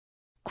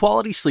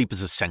Quality sleep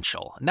is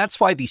essential, and that's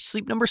why the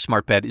Sleep Number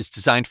Smart Bed is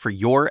designed for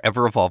your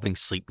ever-evolving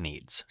sleep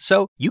needs.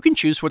 So you can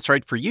choose what's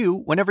right for you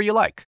whenever you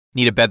like.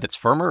 Need a bed that's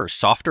firmer or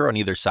softer on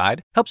either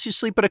side? Helps you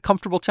sleep at a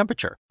comfortable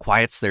temperature.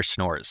 Quiets their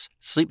snores.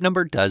 Sleep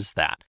Number does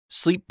that.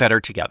 Sleep better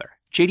together.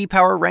 J.D.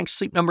 Power ranks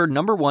Sleep Number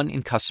 #1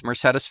 in customer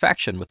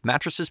satisfaction with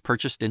mattresses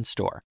purchased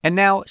in-store. And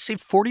now,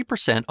 save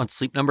 40% on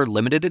Sleep Number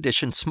limited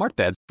edition smart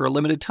beds for a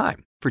limited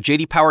time. For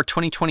J.D. Power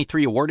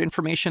 2023 award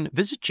information,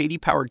 visit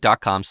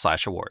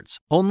jdpower.com/awards.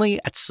 Only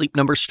at Sleep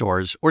Number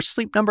stores or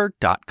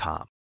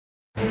sleepnumber.com.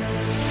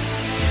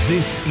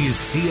 This is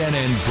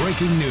CNN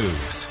Breaking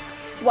News.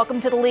 Welcome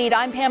to The Lead.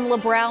 I'm Pamela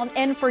Brown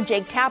in for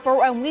Jake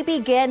Tapper, and we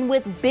begin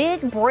with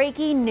big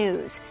breaking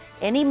news.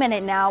 Any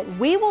minute now,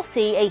 we will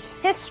see a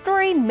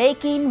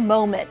history-making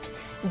moment.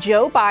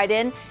 Joe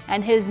Biden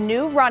and his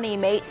new running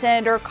mate,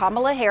 Senator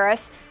Kamala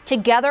Harris,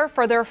 together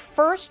for their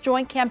first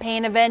joint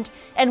campaign event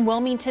in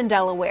Wilmington,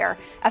 Delaware,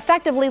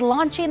 effectively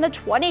launching the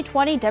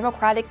 2020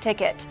 Democratic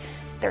ticket.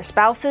 Their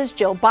spouses,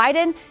 Joe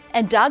Biden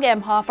and Doug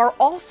Emhoff, are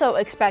also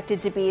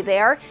expected to be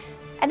there.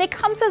 And it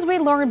comes as we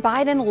learn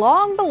Biden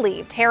long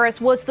believed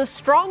Harris was the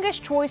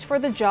strongest choice for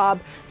the job,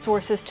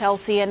 sources tell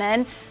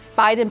CNN.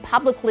 Biden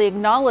publicly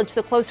acknowledged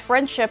the close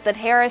friendship that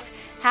Harris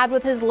had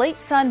with his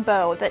late son,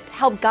 Beau, that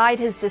helped guide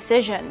his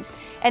decision.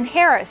 And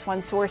Harris,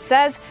 one source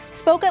says,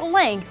 spoke at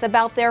length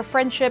about their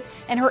friendship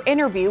in her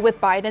interview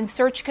with Biden's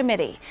search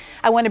committee.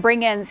 I want to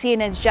bring in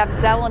CNN's Jeff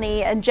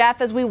Zeleny. And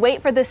Jeff, as we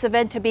wait for this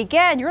event to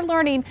begin, you're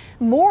learning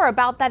more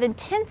about that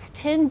intense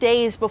 10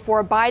 days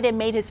before Biden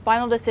made his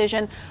final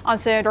decision on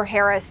Senator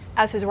Harris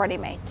as his running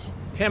mate.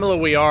 Pamela,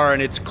 we are,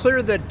 and it's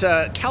clear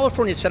that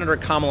California Senator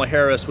Kamala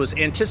Harris was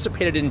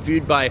anticipated and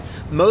viewed by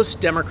most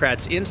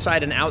Democrats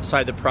inside and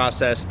outside the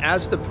process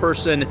as the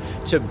person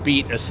to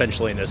beat,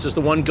 essentially, in this, as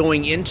the one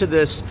going into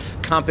this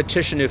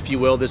competition, if you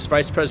will, this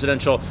vice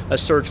presidential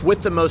search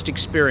with the most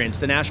experience,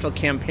 the national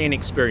campaign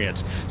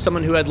experience,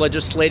 someone who had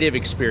legislative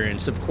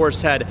experience, of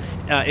course, had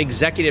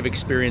executive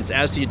experience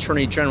as the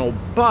attorney general,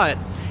 but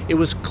it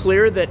was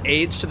clear that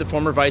aides to the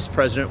former vice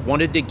president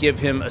wanted to give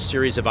him a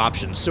series of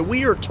options. So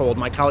we are told,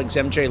 my colleagues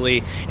MJ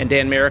Lee and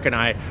Dan Merrick and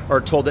I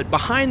are told that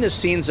behind the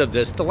scenes of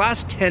this, the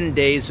last 10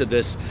 days of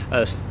this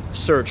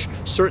search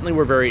certainly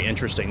were very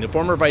interesting. The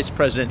former vice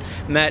president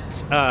met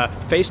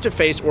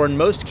face-to-face, or in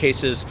most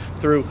cases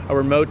through a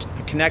remote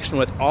connection,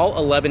 with all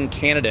 11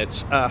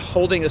 candidates,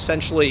 holding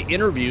essentially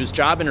interviews,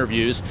 job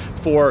interviews,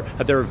 for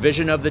their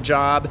vision of the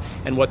job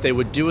and what they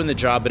would do in the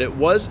job. But it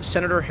was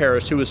Senator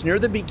Harris, who was near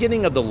the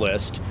beginning of the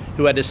list,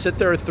 who had to sit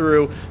there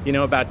through,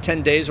 about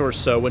 10 days or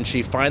so when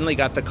she finally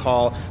got the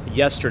call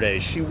yesterday.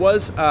 She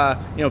was,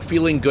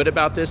 feeling good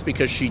about this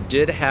because she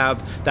did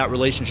have that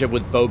relationship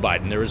with Beau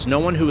Biden. There was no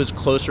one who was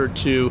closer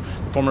to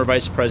the former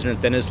vice president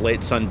than his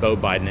late son, Beau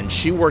Biden. And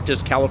she worked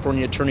as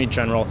California Attorney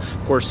General.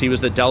 Of course, he was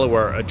the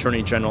Delaware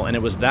Attorney General. And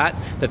it was that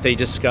they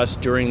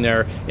discussed during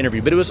their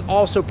interview. But it was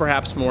also,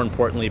 perhaps more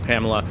importantly,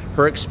 Pamela,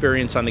 her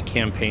experience on the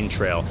campaign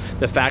trail.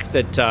 The fact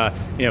that,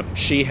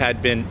 she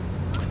had been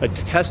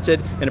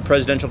tested in a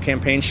presidential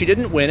campaign. She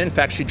didn't win. In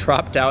fact, she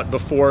dropped out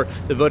before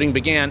the voting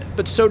began.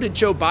 But so did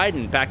Joe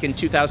Biden back in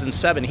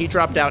 2007. He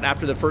dropped out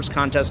after the first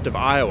contest of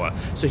Iowa.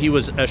 So she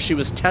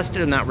was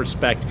tested in that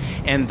respect,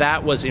 and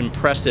that was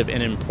impressive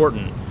and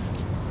important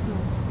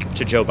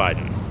to Joe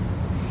Biden.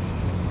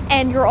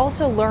 And you're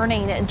also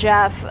learning,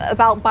 Jeff,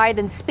 about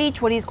Biden's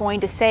speech, what he's going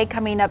to say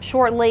coming up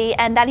shortly,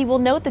 and that he will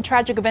note the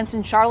tragic events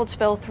in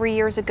Charlottesville 3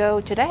 years ago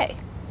today.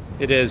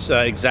 It is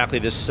exactly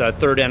this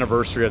third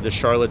anniversary of the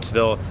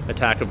Charlottesville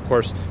attack. Of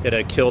course,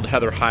 it killed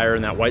Heather Heyer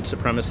in that white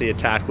supremacy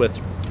attack,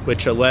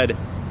 which led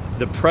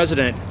the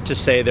president to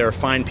say there are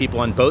fine people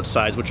on both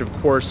sides, which, of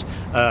course,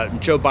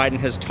 Joe Biden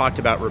has talked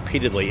about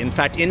repeatedly. In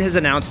fact, in his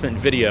announcement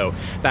video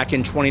back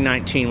in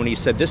 2019, when he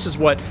said this is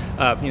what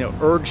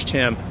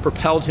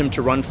propelled him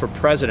to run for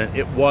president,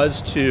 it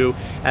was to,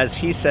 as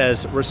he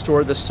says,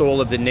 restore the soul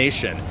of the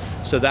nation.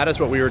 So that is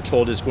what we were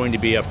told is going to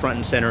be a front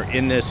and center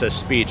in this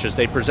speech as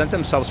they present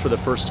themselves for the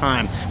first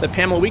time. But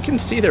Pamela, we can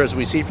see there, as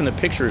we see from the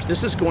pictures,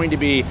 this is going to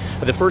be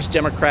the first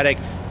Democratic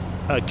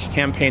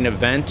campaign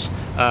event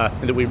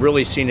that we've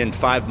really seen in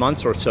 5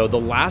 months or so. The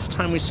last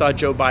time we saw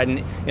Joe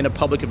Biden in a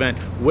public event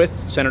with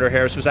Senator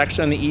Harris was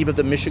actually on the eve of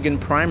the Michigan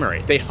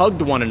primary. They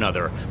hugged one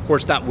another. Of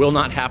course, that will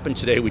not happen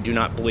today, we do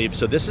not believe.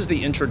 So this is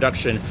the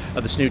introduction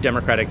of this new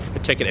Democratic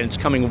ticket, and it's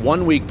coming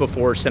 1 week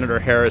before Senator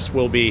Harris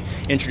will be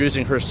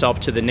introducing herself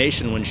to the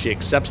nation when she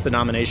accepts the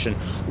nomination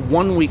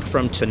 1 week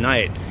from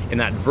tonight in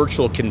that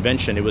virtual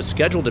convention. It was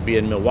scheduled to be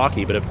in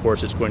Milwaukee, but of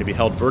course it's going to be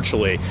held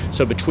virtually.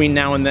 So between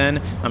now and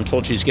then, I'm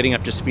told she's getting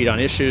up to speed on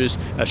issues.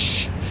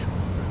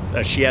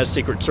 She has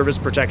Secret Service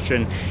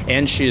protection,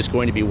 and she is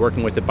going to be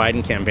working with the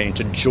Biden campaign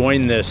to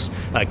join this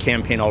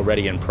campaign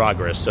already in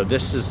progress. So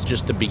this is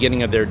just the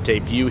beginning of their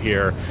debut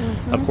here.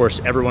 Mm-hmm. Of course,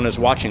 everyone is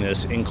watching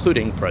this,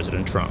 including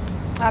President Trump.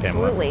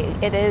 Absolutely.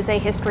 It is a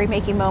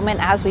history-making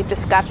moment, as we've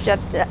discussed. Jeff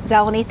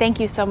Zeleny,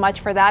 thank you so much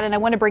for that. And I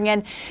want to bring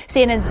in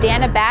CNN's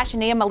Dana Bash,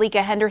 Nia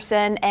Malika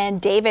Henderson,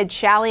 and David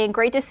Shalley. And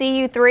great to see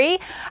you three.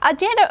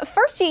 Dana,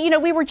 first,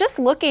 we were just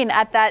looking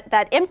at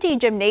that empty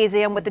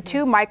gymnasium with the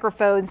two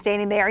microphones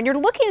standing there. And you're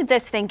looking at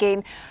this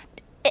thinking,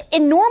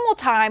 in normal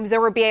times, there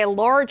would be a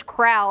large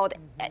crowd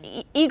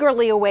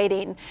eagerly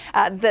awaiting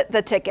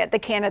the ticket, the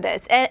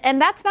candidates.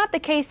 And that's not the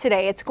case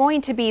today. It's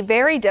going to be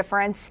very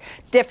different.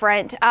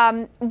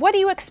 What do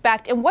you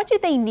expect, and what do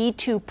they need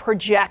to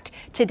project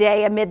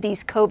today amid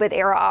these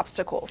COVID-era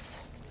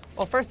obstacles?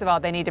 Well, first of all,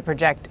 they need to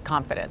project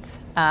confidence.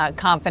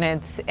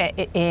 Confidence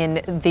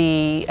in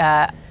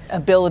the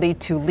ability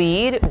to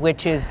lead,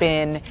 which has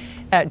been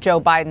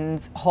Joe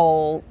Biden's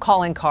whole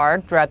calling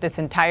card throughout this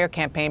entire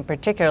campaign,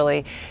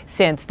 particularly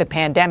since the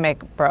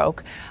pandemic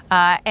broke.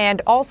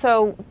 And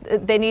also,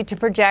 they need to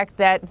project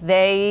that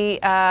they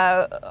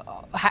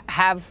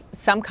have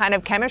some kind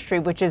of chemistry,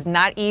 which is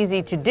not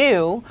easy to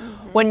do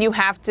when you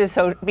have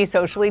to be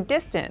socially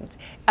distant.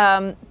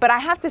 But I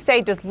have to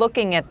say, just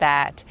looking at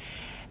that,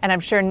 and I'm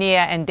sure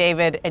Nia and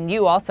David and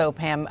you also,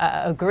 Pam,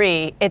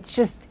 agree, it's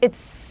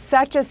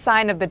such a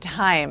sign of the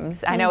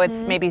times. I know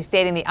it's maybe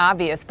stating the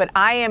obvious, but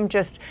I am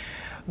just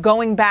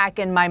going back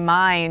in my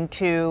mind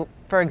to,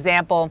 for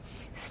example,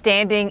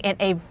 standing in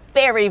a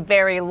very,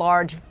 very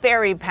large,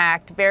 very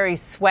packed, very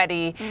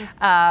sweaty,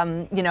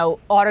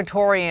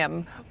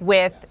 auditorium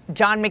with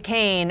John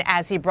McCain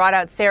as he brought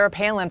out Sarah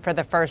Palin for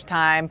the first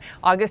time,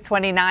 August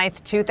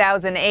 29th,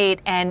 2008,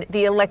 and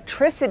the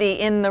electricity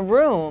in the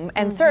room,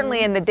 and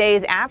certainly in the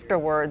days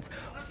afterwards,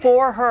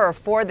 for her,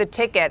 for the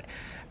ticket,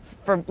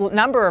 for a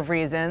number of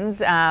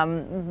reasons,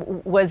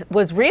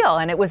 was real,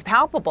 and it was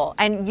palpable.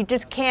 And you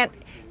just can't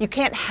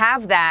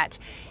have that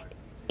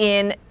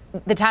in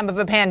the time of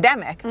a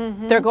pandemic.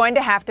 They're going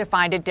to have to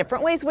find it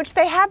different ways, which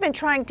they have been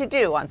trying to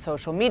do on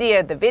social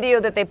media, the video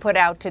that they put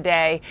out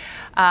today.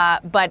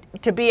 But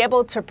to be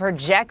able to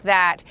project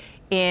that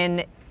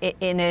in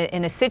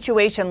a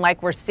situation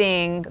like we're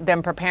seeing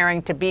them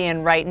preparing to be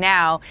in right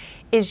now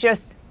is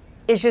just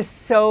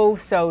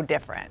so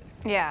different.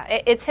 Yeah,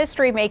 it's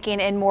history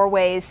making in more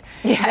ways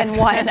than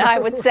one, I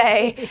would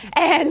say.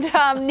 And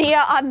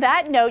Nia, on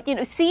that note,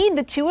 seeing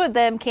the two of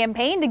them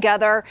campaign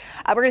together,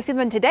 we're going to see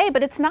them today,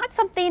 but it's not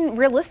something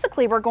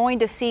realistically we're going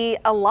to see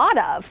a lot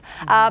of.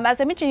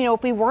 As I mentioned,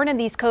 if we weren't in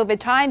these COVID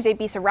times, they'd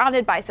be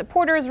surrounded by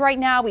supporters right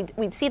now.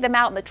 We'd see them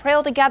out in the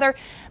trail together.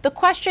 The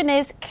question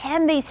is,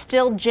 can they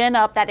still gin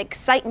up that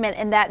excitement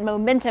and that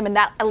momentum and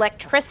that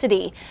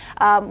electricity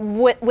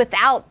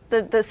without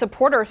the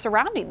supporters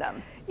surrounding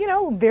them?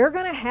 They're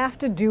going to have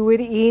to do it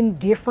in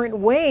different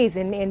ways.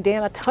 And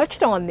Dana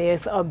touched on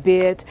this a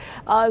bit.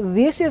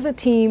 This is a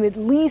team, at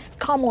least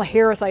Kamala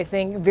Harris, I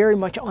think, very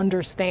much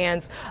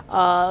understands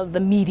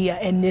the media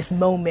in this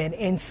moment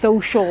and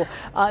social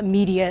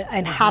media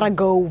and how to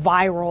go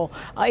viral.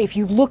 If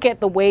you look at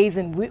the ways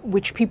in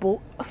which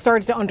people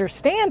started to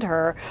understand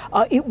her,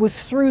 it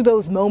was through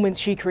those moments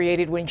she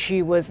created when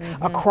she was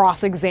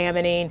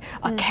cross-examining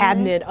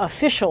cabinet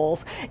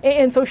officials.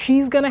 And so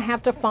she's going to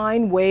have to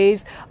find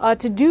ways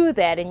to do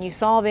that. And you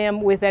saw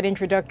them with that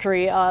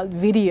introductory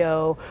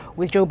video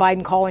with Joe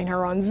Biden calling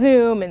her on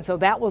Zoom. And so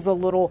that was a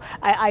little,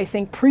 I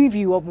think,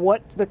 preview of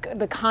what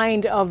the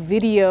kind of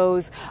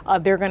videos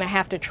they're going to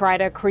have to try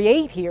to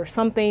create here.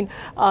 Something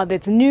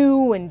that's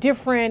new and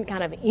different,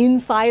 kind of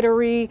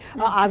insidery.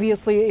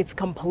 Obviously, it's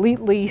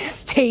completely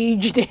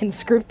staged and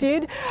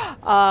scripted.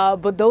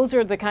 But those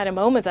are the kind of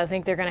moments I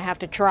think they're going to have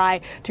to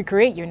try to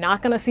create. You're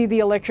not going to see the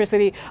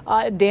electricity.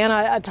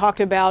 Dana talked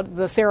about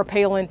the Sarah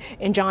Palin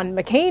and John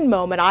McCain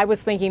moment. I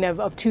was thinking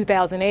of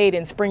 2008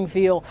 in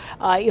Springfield,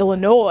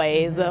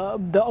 Illinois,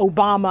 the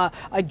Obama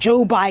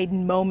Joe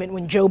Biden moment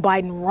when Joe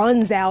Biden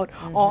runs out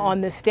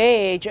on the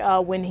stage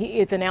when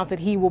it's announced that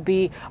he will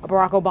be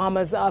Barack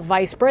Obama's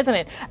vice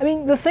president. I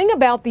mean, the thing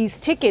about these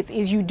tickets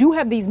is you do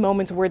have these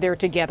moments where they're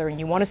together, and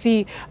you want to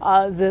see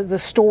the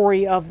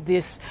story of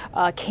this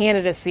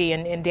candidacy.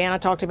 And Dana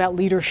talked about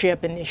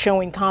leadership and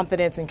showing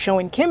confidence and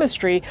showing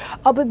chemistry.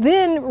 But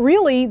then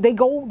really they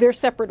go their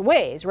separate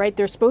ways, right?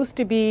 They're supposed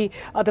to be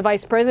the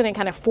vice president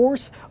kind of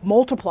force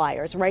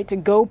multipliers, right? To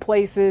go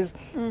places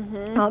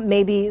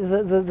maybe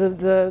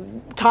the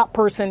top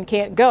person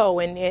can't go.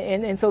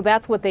 And so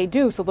that's what they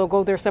do. So they'll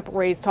go their separate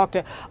ways, talk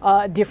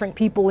to different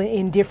people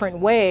in different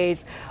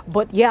ways.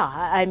 But yeah,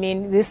 I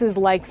mean, this is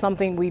like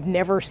something we've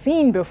never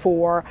seen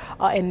before.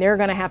 And they're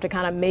going to have to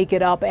kind of make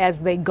it up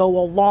as they go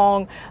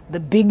along. The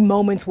big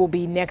moments will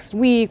be next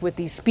week with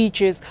these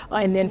speeches.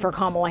 And then for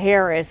Kamala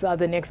Harris,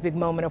 the next big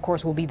moment, of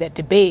course, will be that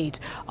debate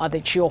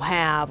that she'll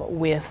have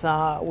with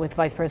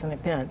Vice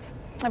President Pence.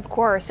 Of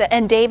course.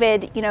 And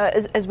David,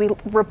 as we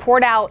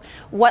report out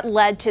what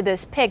led to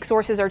this pick,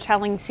 sources are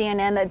telling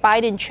CNN that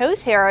Biden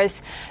chose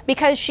Harris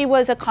because she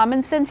was a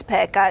common sense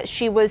pick.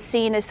 She was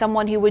seen as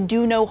someone who would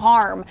do no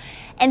harm.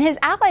 And his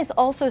allies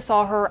also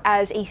saw her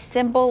as a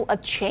symbol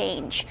of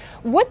change.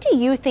 What do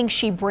you think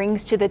she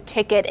brings to the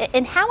ticket?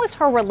 And how is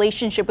her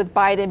relationship with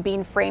Biden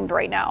being framed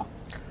right now?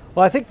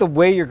 Well, I think the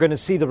way you're going to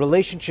see the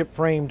relationship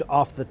framed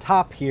off the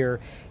top here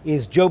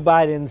is Joe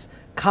Biden's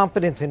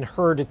confidence in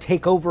her to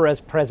take over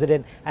as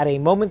president at a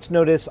moment's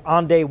notice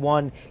on day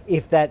one,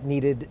 if that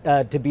needed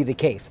to be the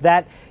case.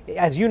 That,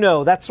 as you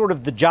know, that's sort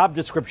of the job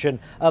description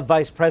of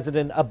vice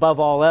president above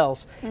all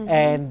else.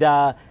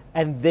 Mm-hmm.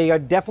 And they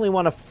definitely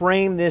want to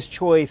frame this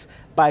choice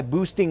by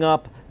boosting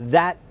up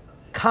that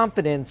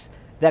confidence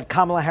that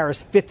Kamala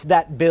Harris fits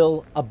that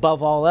bill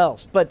above all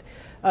else. But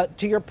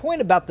to your point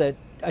about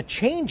a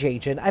change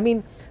agent, I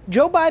mean,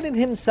 Joe Biden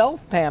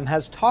himself, Pam,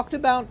 has talked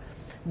about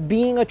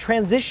being a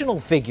transitional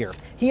figure.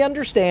 He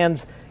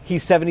understands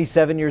he's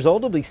 77 years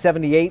old. He'll be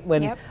 78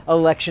 when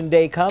Election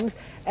Day comes.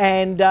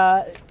 And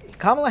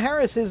Kamala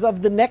Harris is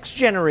of the next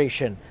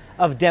generation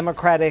of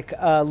Democratic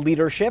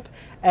leadership.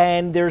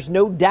 And there's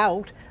no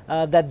doubt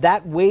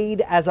that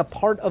weighed as a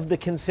part of the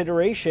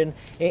consideration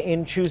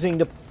in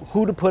choosing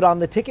who to put on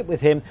the ticket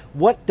with him.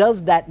 What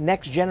does that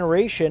next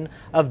generation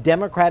of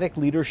Democratic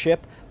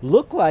leadership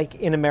look like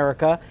in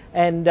America?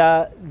 And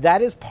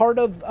that is part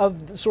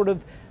of sort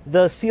of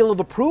the seal of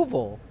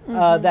approval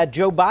that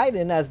Joe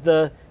Biden, as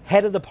the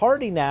head of the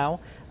party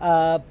now,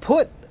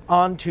 put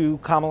onto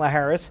Kamala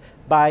Harris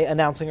by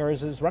announcing her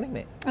as his running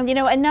mate. You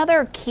know,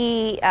 another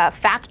key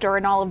factor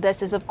in all of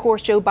this is, of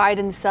course, Joe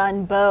Biden's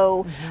son,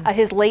 Beau,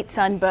 his late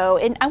son, Beau.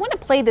 And I want to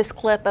play this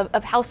clip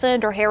of how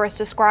Senator Harris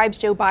describes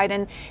Joe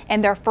Biden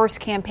and their first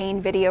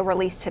campaign video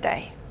released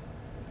today.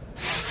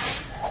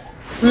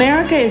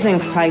 America is in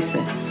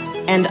crisis,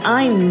 and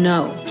I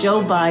know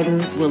Joe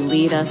Biden will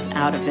lead us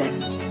out of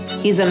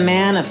it. He's a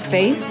man of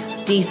faith,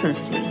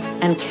 decency,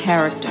 and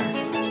character.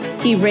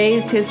 He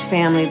raised his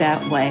family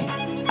that way.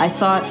 I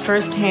saw it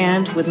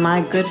firsthand with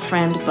my good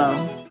friend,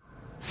 Beau.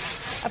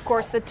 Of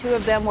course, the two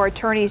of them were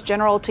attorneys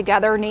general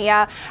together,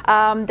 Nia.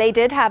 They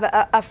did have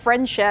a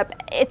friendship.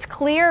 It's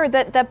clear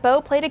that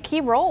Beau played a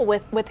key role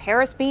with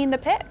Harris being the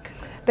pick.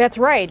 That's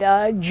right.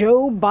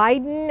 Joe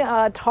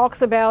Biden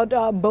talks about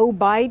Beau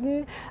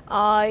Biden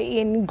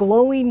in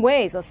glowing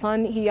ways. A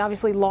son he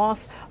obviously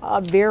lost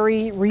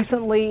very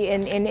recently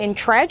and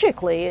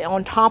tragically,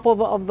 on top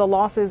of the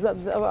losses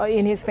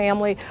in his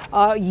family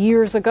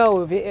years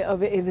ago of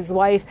his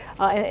wife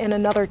and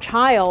another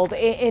child.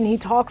 And he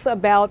talks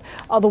about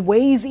the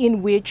ways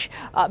in which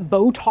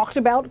Beau talked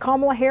about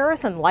Kamala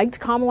Harris and liked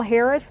Kamala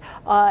Harris,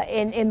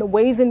 and the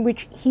ways in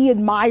which he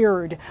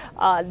admired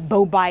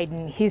Beau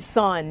Biden, his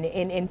son,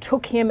 and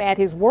took him at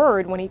his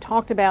word when he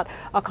talked about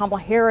Kamala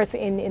Harris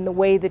in the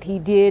way that he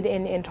did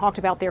and talked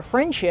about their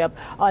friendship.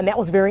 And that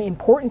was very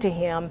important to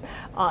him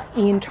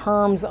in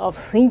terms of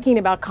thinking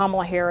about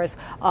Kamala Harris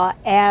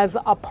as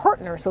a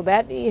partner. So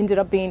that ended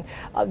up being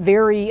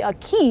very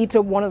key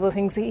to one of the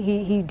things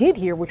he did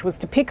here, which was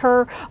to pick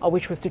her,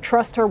 which was to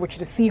trust her, which was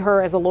to see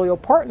her as a loyal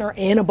partner,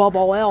 and above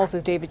all else,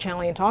 as David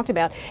Chalian talked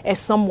about, as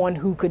someone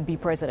who could be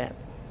president.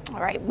 All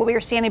right, well, we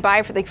are standing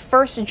by for the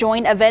first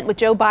joint event with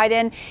Joe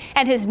Biden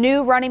and his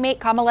new running mate,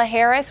 Kamala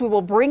Harris. We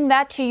will bring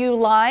that to you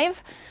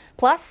live.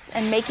 Plus,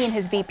 in making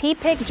his VP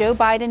pick, Joe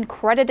Biden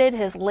credited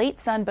his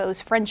late son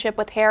Beau's friendship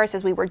with Harris,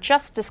 as we were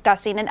just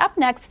discussing. And up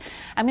next,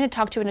 I'm going to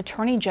talk to an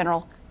attorney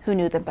general who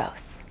knew them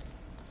both.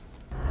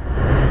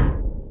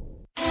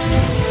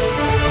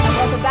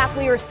 Welcome back.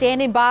 We are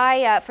standing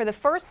by. For the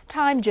first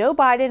time, Joe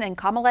Biden and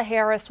Kamala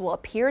Harris will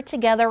appear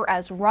together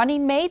as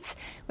running mates.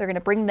 We're going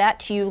to bring that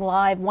to you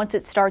live once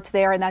it starts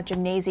there in that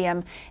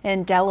gymnasium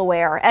in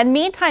Delaware. And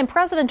meantime,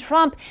 President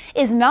Trump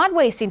is not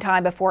wasting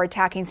time before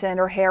attacking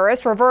Senator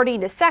Harris,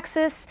 reverting to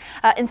sexist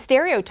and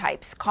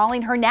stereotypes,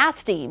 calling her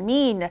nasty,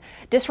 mean,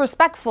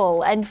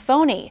 disrespectful, and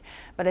phony.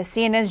 But as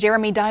CNN's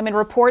Jeremy Diamond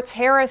reports,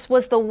 Harris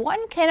was the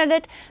one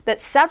candidate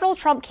that several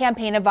Trump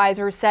campaign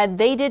advisors said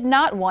they did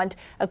not want,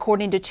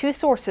 according to two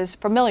sources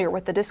familiar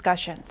with the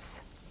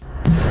discussions.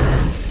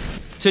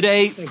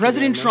 Today,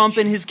 President Trump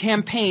and his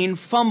campaign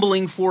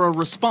fumbling for a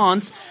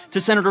response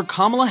to Senator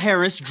Kamala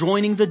Harris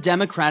joining the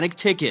Democratic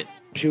ticket.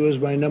 She was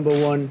my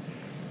 #1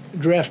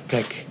 draft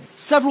pick.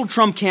 Several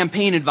Trump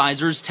campaign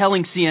advisors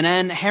telling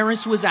CNN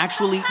Harris was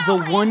actually the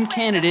one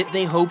candidate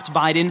they hoped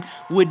Biden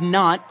would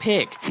not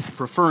pick,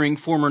 preferring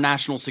former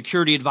National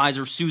Security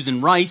Advisor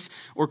Susan Rice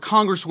or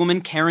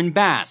Congresswoman Karen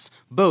Bass,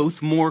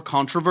 both more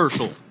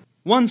controversial.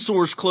 One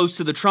source close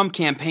to the Trump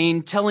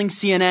campaign telling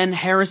CNN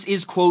Harris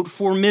is, quote,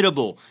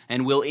 formidable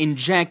and will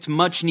inject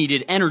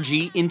much-needed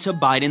energy into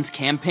Biden's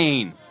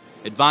campaign.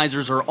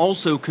 Advisors are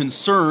also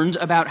concerned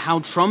about how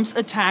Trump's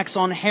attacks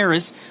on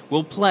Harris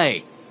will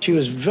play. She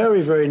was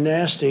very, very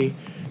nasty.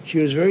 She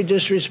was very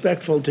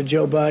disrespectful to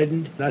Joe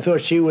Biden. I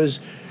thought she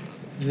was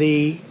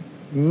the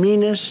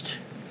meanest,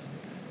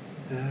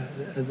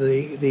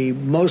 the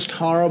most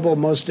horrible,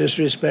 most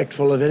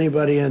disrespectful of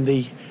anybody in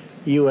the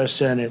U.S.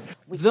 Senate.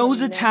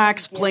 Those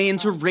attacks play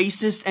into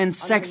racist and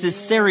sexist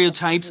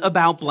stereotypes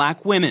about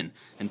black women,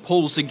 and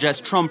polls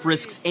suggest Trump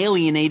risks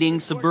alienating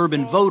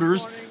suburban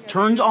voters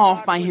turned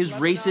off by his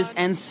racist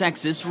and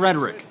sexist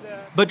rhetoric.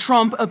 But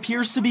Trump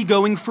appears to be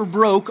going for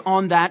broke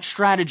on that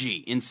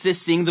strategy,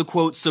 insisting the,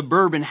 quote,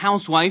 suburban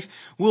housewife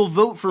will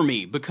vote for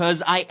me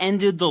because I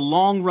ended the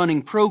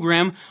long-running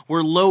program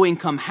where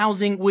low-income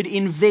housing would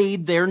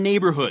invade their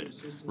neighborhood,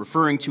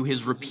 referring to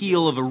his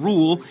repeal of a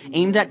rule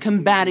aimed at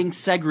combating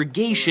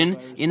segregation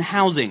in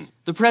housing.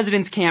 The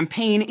president's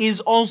campaign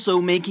is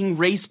also making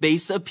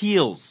race-based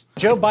appeals.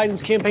 Joe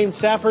Biden's campaign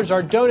staffers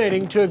are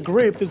donating to a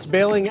group that's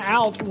bailing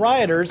out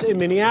rioters in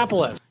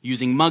Minneapolis,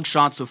 using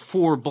mugshots of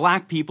 4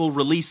 black people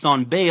released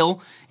on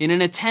bail in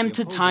an attempt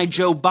to tie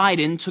Joe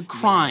Biden to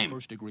crime.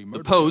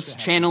 The post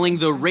channeling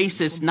the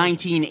racist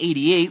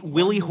 1988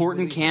 Willie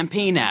Horton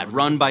campaign ad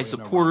run by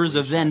supporters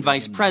of then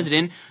Vice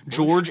President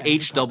George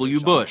H.W.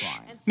 Bush.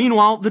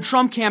 Meanwhile, the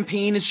Trump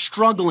campaign is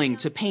struggling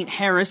to paint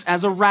Harris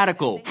as a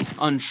radical,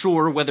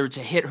 unsure whether to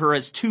hit her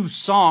as too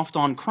soft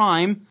on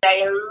crime.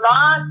 A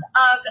lot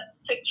of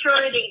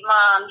security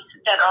moms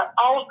that are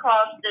all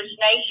across this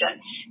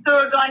nation who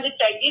are going to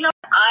say, you know,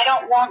 I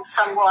don't want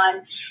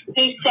someone who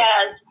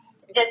says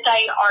that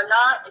they are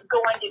not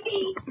going to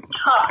be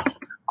tough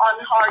on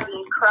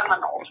hardened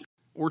criminals.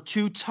 Or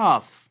too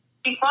tough.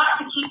 We fought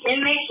to keep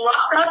inmates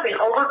locked up in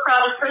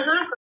overcrowded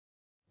prisons.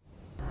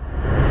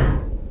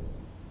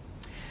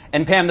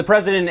 And Pam, the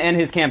president and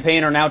his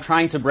campaign are now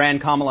trying to brand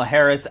Kamala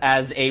Harris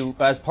as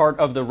part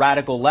of the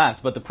radical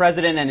left. But the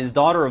president and his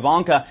daughter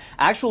Ivanka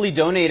actually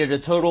donated a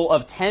total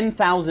of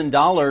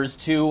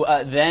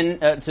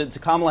 $10,000 to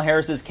Kamala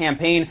Harris's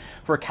campaign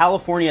for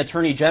California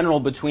Attorney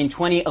General between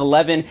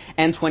 2011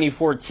 and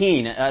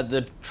 2014.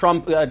 The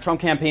Trump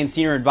campaign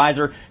senior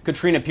advisor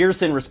Katrina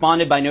Pearson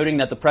responded by noting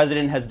that the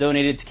president has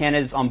donated to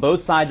candidates on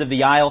both sides of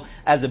the aisle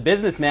as a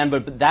businessman,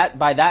 but that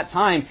by that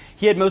time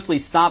he had mostly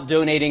stopped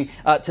donating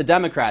to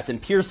Democrats. And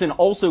Pearson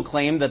also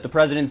claimed that the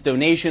president's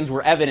donations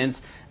were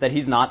evidence that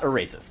he's not a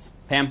racist.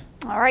 Pam?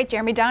 All right,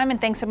 Jeremy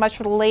Diamond, thanks so much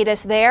for the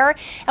latest there.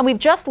 And we've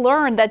just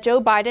learned that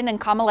Joe Biden and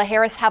Kamala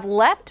Harris have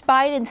left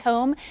Biden's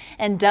home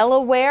in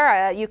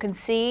Delaware. You can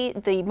see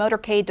the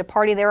motorcade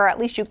departing there, or at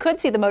least you could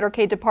see the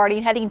motorcade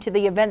departing, heading to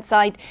the event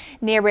site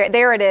near,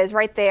 there it is,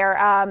 right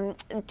there,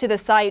 to the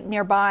site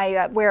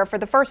nearby where for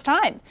the first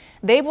time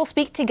they will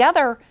speak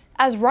together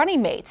as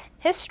running mates.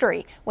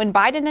 History. When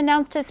Biden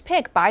announced his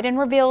pick, Biden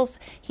reveals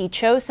he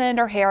chose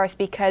Senator Harris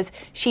because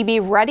she'd be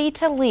ready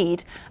to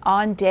lead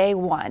on day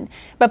one.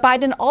 But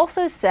Biden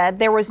also said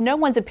there was no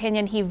one's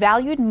opinion he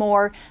valued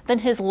more than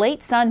his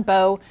late son,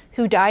 Beau,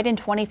 who died in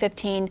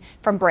 2015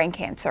 from brain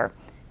cancer.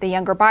 The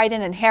younger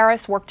Biden and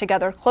Harris worked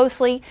together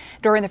closely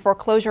during the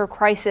foreclosure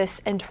crisis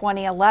in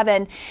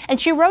 2011. And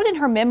she wrote in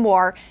her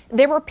memoir,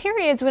 "There were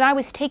periods when I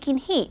was taking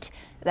heat,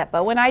 that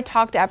Beau and I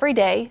talked every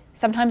day,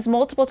 sometimes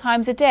multiple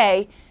times a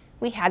day.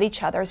 We had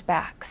each other's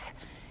backs."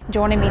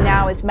 Joining me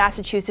now is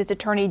Massachusetts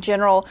Attorney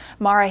General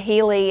Maura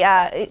Healey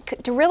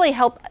to really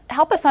help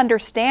us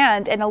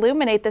understand and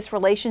illuminate this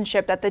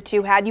relationship that the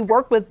two had. You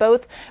worked with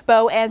both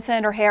Beau and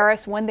Senator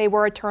Harris when they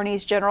were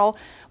attorneys general.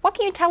 What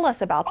can you tell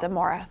us about them,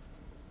 Maura?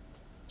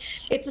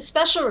 It's a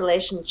special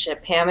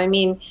relationship, Pam. I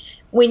mean,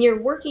 when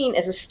you're working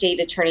as a state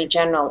attorney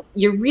general,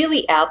 you're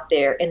really out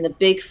there in the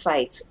big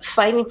fights,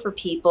 fighting for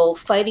people,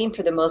 fighting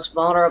for the most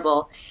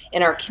vulnerable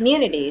in our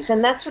communities.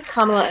 And that's what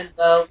Kamala and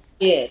Beau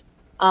did,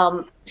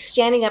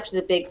 standing up to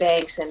the big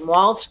banks and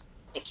Wall Street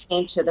when it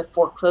came to the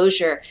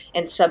foreclosure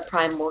and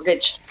subprime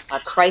mortgage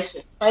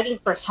crisis, fighting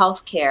for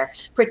health care,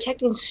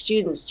 protecting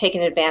students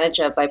taken advantage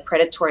of by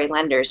predatory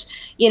lenders.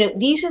 You know,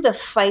 these are the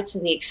fights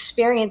and the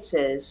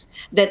experiences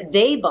that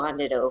they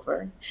bonded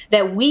over,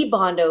 that we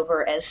bond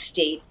over as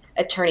state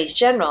attorneys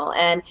general.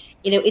 And,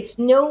 you know, it's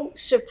no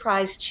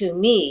surprise to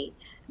me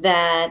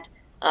that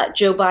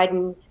Joe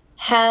Biden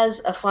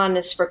has a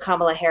fondness for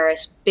Kamala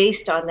Harris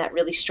based on that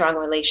really strong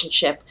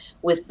relationship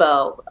with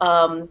Beau.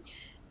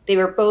 They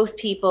were both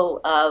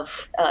people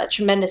of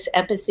tremendous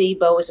empathy.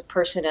 Beau was a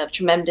person of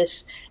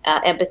tremendous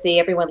empathy.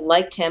 Everyone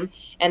liked him.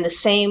 And the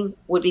same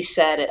would be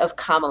said of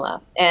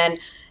Kamala. And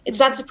it's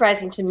not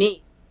surprising to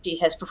me. She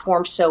has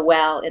performed so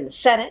well in the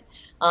Senate,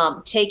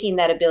 taking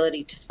that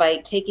ability to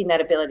fight, taking that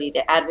ability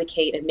to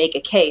advocate and make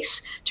a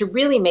case to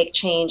really make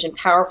change and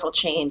powerful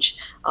change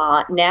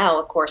now,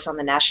 of course, on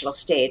the national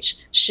stage.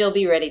 She'll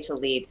be ready to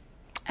lead.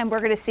 And we're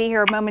going to see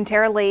her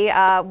momentarily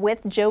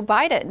with Joe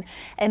Biden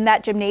in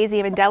that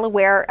gymnasium in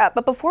Delaware.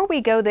 But before we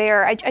go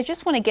there, I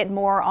just want to get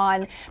more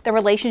on the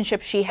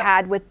relationship she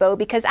had with Beau,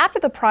 because after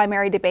the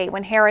primary debate,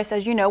 when Harris,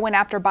 as you know, went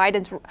after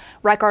Biden's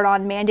record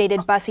on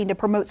mandated busing to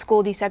promote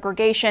school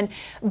desegregation,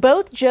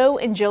 both Joe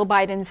and Jill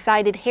Biden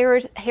cited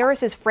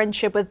Harris's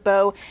friendship with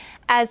Beau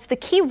as the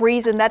key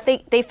reason that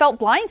they felt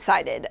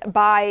blindsided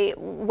by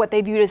what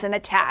they viewed as an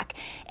attack.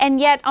 And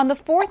yet, on the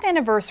 4th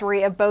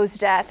anniversary of Beau's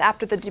death,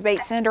 after the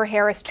debate, Senator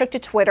Harris took to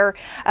Twitter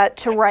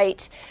to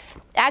write,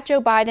 "At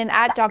Joe Biden,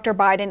 at Dr.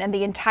 Biden, and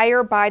the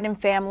entire Biden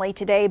family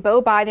today, Beau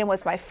Biden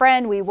was my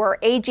friend. We were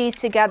AGs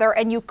together,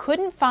 and you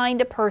couldn't find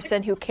a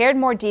person who cared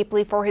more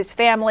deeply for his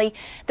family,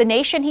 the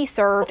nation he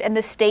served, and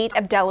the state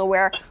of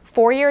Delaware.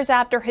 4 years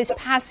after his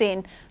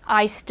passing,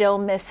 I still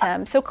miss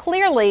him." So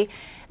clearly,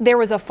 there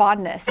was a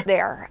fondness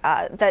there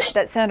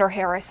that Senator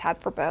Harris had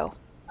for Beau.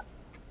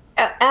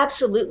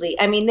 Absolutely.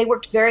 I mean, they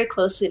worked very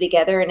closely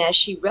together, and as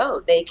she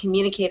wrote, they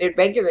communicated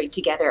regularly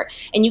together.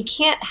 And you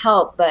can't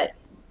help but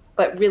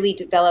really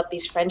develop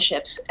these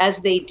friendships as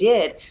they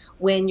did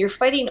when you're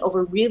fighting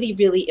over really,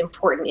 really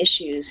important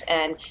issues.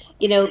 And,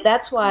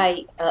 that's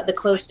why the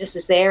closeness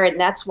is there. And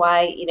that's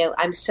why,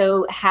 I'm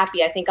so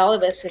happy. I think all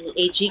of us in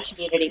the AG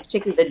community,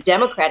 particularly the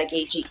Democratic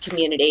AG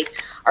community,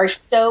 are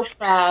so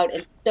proud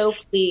and so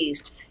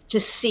pleased to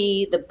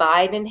see the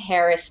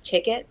Biden-Harris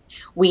ticket.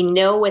 We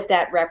know what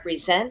that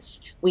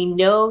represents. We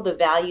know the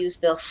values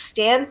they'll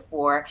stand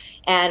for,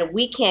 and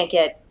we can't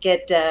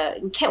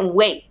can't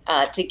wait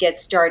to get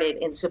started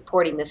in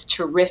supporting this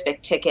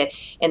terrific ticket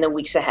in the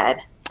weeks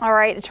ahead. All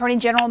right, Attorney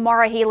General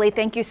Maura Healey,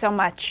 thank you so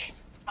much.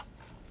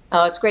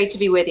 Oh, it's great to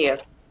be with you.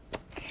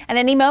 And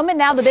any moment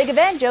now, the big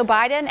event, Joe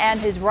Biden and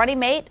his running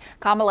mate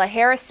Kamala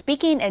Harris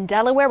speaking in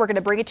Delaware. We're going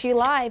to bring it to you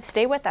live.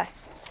 Stay with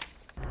us.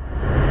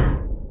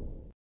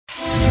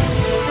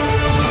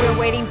 We're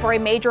waiting for a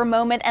major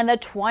moment in the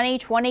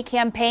 2020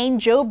 campaign.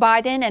 Joe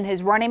Biden and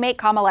his running mate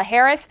Kamala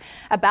Harris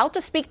about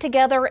to speak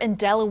together in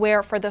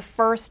Delaware for the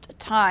first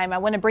time. I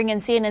want to bring in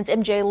CNN's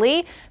MJ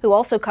Lee, who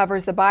also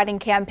covers the Biden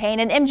campaign.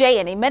 And MJ,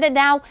 any minute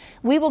now,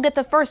 we will get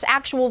the first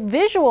actual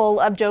visual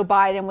of Joe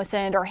Biden with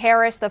Senator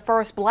Harris, the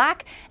first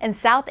Black and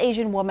South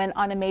Asian woman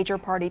on a major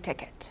party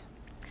ticket.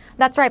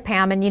 That's right,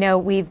 Pam.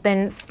 And, we've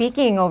been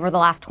speaking over the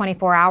last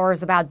 24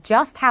 hours about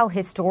just how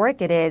historic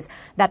it is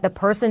that the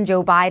person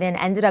Joe Biden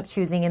ended up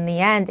choosing in the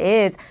end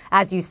is,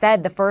 as you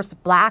said, the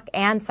first Black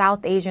and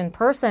South Asian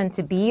person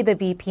to be the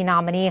VP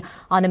nominee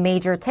on a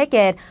major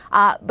ticket.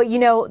 But,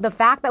 the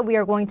fact that we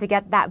are going to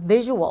get that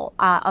visual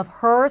of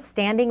her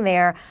standing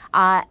there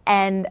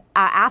and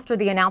after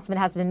the announcement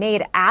has been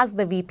made as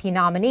the VP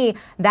nominee,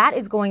 that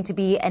is going to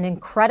be an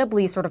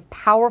incredibly sort of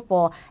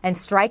powerful and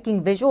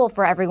striking visual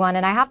for everyone.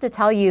 And I have to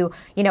tell you,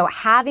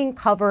 having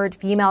covered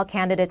female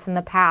candidates in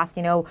the past,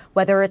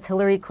 whether it's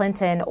Hillary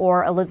Clinton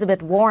or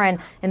Elizabeth Warren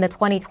in the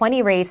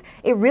 2020 race,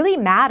 it really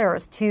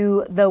matters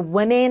to the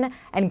women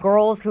and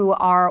girls who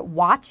are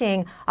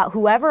watching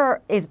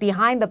whoever is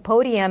behind the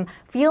podium,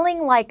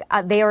 feeling like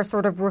they are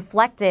sort of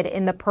reflected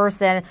in the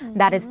person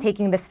that is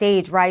taking the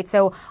stage, right?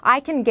 So I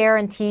can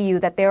guarantee you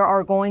that there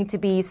are going to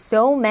be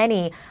so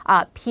many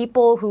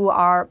people who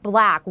are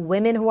Black,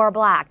 women who are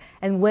Black,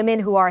 and women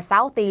who are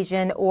South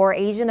Asian or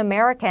Asian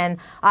American,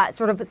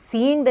 sort of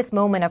seeing this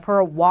moment of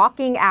her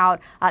walking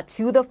out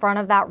to the front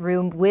of that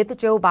room with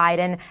Joe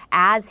Biden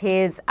as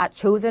his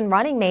chosen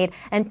running mate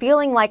and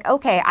feeling like,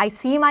 okay, I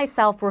see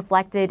myself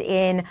reflected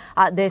in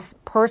this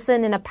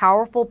person in a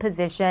powerful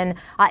position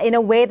in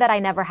a way that I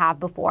never have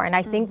before. And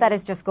I think that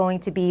is just going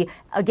to be,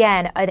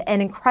 again,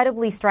 an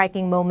incredibly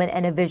striking moment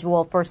and a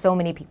visual for so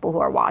many people who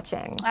are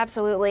watching.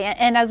 Absolutely.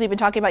 And as we've been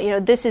talking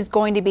about, this is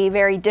going to be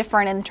very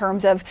different in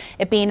terms of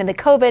it being in the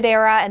COVID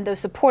era and those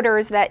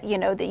supporters that,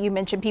 that you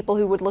mentioned, people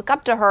who would look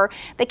up to her.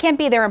 They can't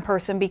be there in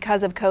person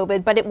because of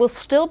COVID, but it will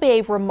still be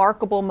a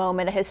remarkable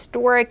moment, a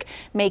historic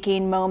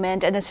making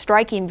moment, and a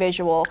striking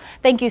visual.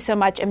 Thank you so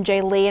much,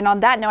 MJ Lee. And on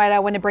that note, I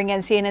want to bring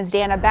in CNN's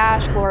Dana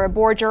Bash, Laura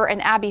Borger,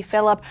 and Abby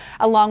Phillip,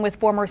 along with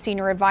former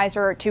senior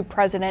advisor to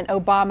President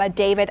Obama,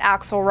 David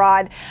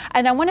Axelrod.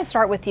 And I want to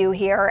start with you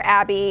here,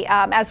 Abby,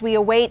 as we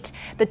await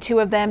the two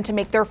of them to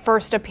make their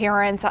first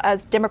appearance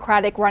as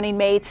Democratic running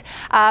mates.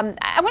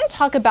 I want to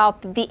talk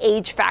about the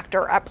age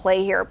factor at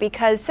play here,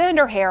 because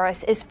Senator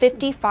Harris is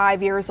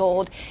 55 years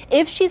old.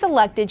 If she's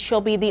elected,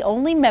 she'll be the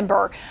only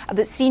member of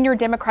the senior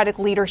Democratic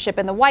leadership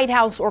in the White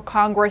House or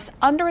Congress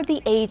under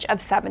the age of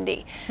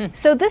 70.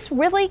 So this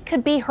really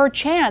could be her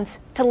chance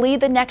to lead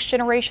the next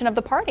generation of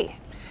the party.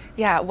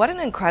 Yeah, what an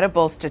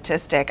incredible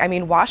statistic. I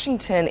mean,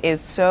 Washington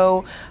is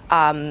so,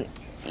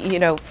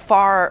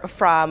 far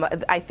from,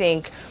 I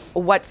think,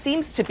 what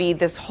seems to be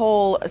this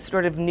whole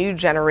sort of new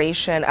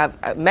generation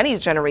of many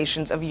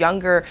generations of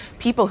younger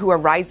people who are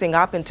rising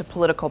up into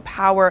political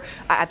power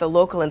at the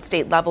local and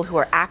state level, who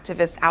are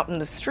activists out in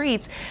the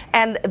streets.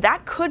 And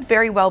that could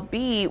very well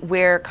be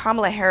where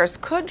Kamala Harris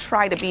could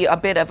try to be a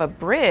bit of a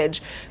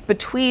bridge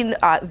between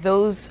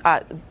those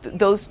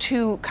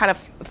two kind of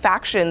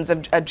factions,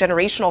 of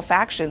generational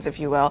factions, if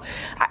you will.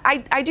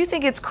 I do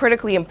think it's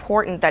critically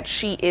important that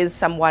she is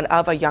someone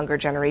of a younger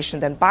generation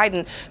than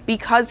Biden,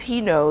 because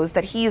he knows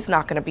that he is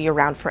not going to be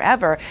around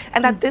forever,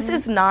 and that this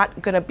is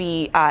not going to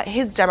be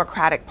his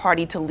Democratic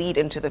Party to lead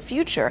into the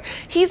future.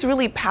 He's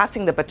really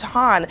passing the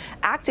baton,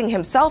 acting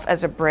himself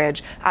as a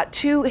bridge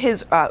to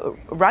his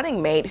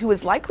running mate, who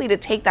is likely to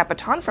take that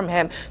baton from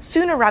him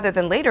sooner rather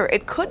than later.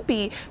 It could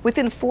be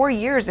within 4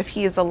 years if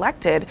he is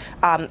elected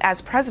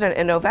as president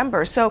in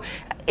November. So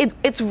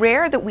it's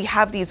rare that we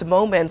have these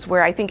moments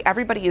where I think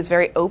everybody is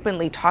very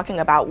openly talking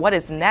about what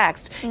is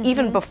next,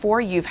 even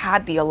before you've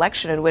had the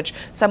election in which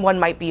someone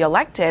might be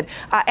elected.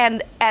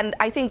 And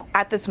I think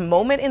at this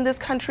moment in this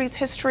country's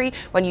history,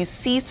 when you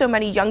see so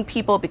many young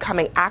people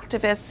becoming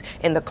activists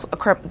in the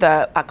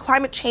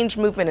climate change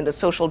movement and the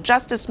social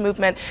justice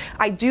movement,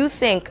 I do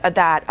think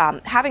that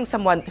having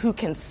someone who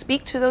can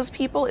speak to those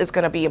people is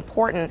going to be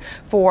important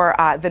for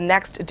the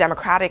next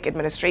Democratic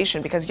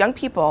administration, because young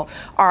people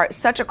are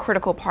such a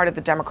critical part of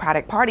the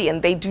Democratic Party,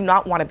 and they do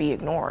not want to be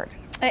ignored.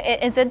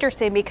 It's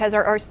interesting because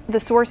the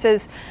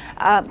sources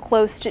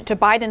close to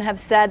Biden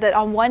have said that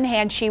on one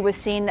hand she was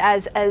seen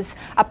as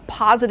a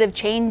positive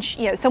change,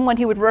 someone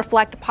who would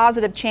reflect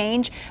positive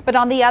change, but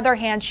on the other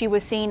hand she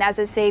was seen as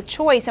a safe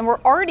choice. And we're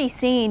already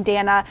seeing,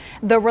 Dana,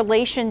 the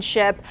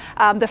relationship,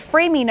 the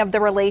framing of the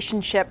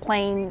relationship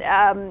playing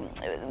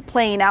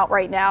out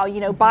right now.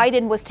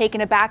 Biden was taken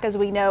aback, as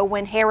we know,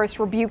 when Harris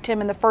rebuked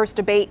him in the first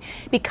debate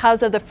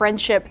because of the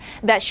friendship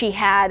that she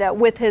had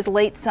with his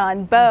late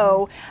son,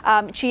 Beau.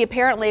 She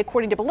apparently,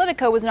 according to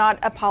Politico, was not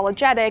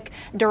apologetic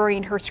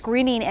during her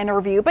screening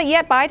interview, but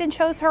yet Biden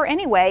chose her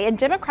anyway. And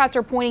Democrats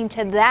are pointing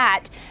to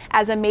that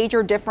as a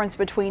major difference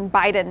between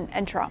Biden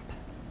and Trump.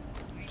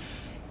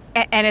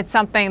 And it's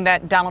something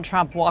that Donald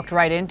Trump walked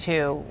right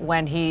into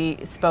when he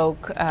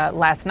spoke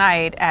last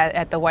night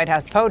at the White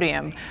House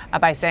podium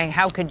by saying,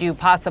 how could you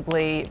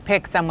possibly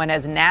pick someone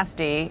as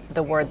nasty,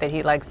 the word that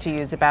he likes to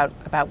use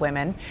about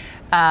women,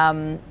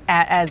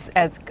 as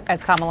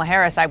Kamala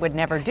Harris? I would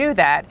never do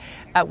that,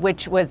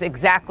 which was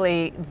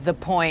exactly the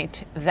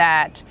point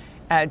that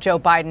Joe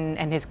Biden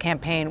and his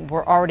campaign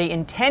were already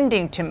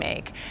intending to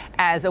make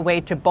as a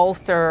way to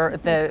bolster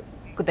the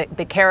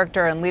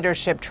character and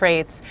leadership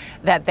traits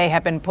that they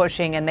have been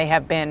pushing and they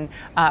have been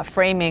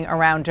framing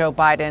around Joe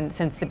Biden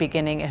since the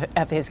beginning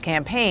of his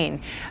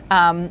campaign.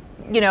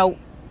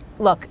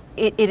 Look,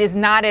 it is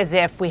not as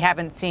if we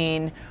haven't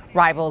seen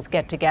rivals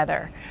get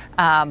together.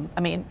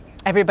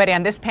 Everybody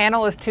on this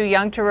panel is too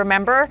young to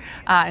remember,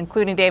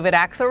 including David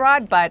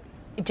Axelrod, but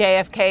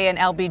JFK and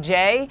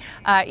LBJ,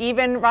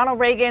 even Ronald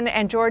Reagan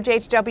and George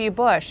H.W.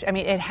 Bush.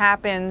 It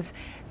happens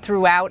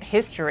throughout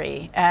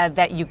history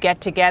that you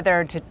get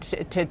together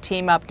to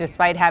team up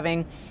despite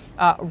having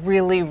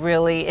really,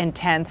 really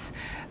intense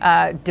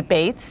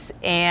debates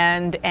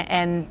and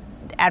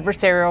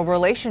adversarial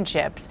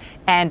relationships.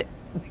 And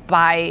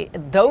by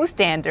those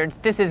standards,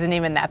 this isn't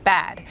even that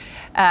bad.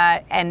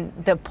 And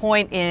the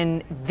point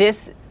in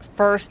this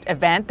first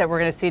event that we're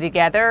going to see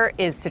together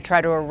is to try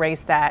to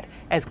erase that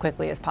as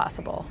quickly as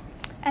possible.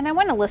 And I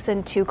want to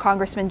listen to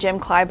Congressman Jim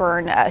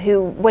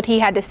Clyburn, what he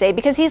had to say,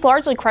 because he's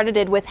largely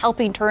credited with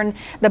helping turn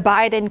the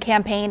Biden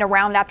campaign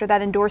around after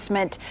that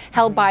endorsement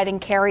held Biden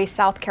carry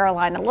South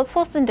Carolina. Let's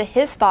listen to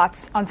his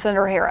thoughts on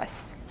Senator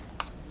Harris.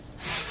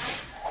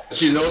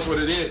 She knows what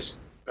it is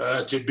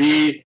to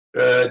be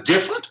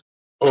different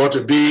or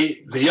to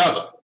be the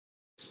other.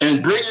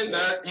 And bringing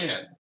that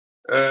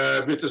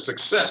in with the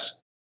success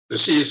that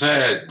she's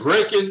had,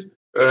 breaking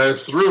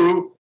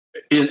through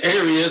in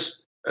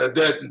areas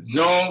that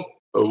no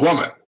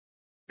woman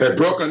had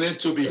broken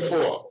into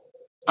before.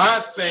 I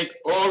think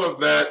all of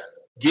that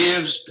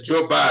gives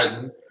Joe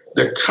Biden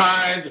the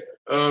kind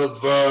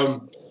of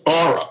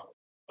aura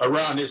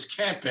around his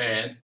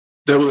campaign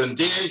that will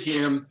endear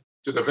him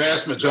to the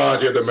vast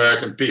majority of the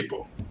American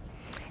people.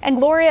 And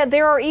Gloria,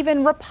 there are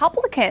even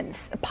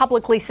Republicans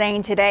publicly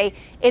saying today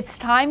it's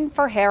time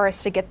for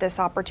Harris to get this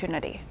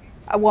opportunity,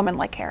 a woman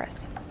like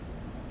Harris.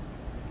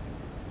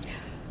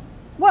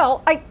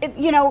 Well,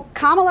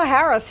 Kamala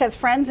Harris has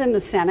friends in the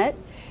Senate.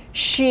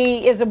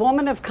 She is a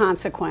woman of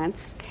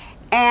consequence,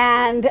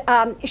 and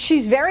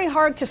she's very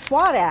hard to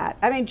swat at.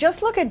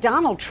 Just look at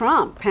Donald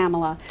Trump,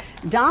 Pamela.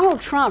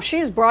 Donald Trump, she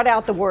has brought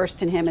out the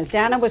worst in him. As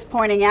Dana was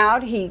pointing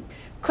out, he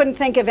couldn't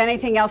think of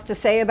anything else to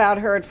say about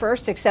her at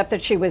first except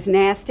that she was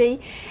nasty.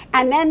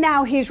 And then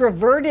now he's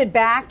reverted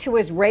back to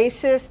his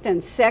racist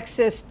and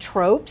sexist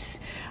tropes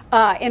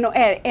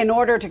in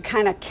order to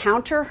kind of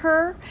counter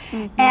her.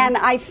 Mm-hmm. And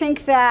I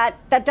think that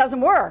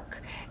doesn't work.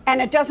 And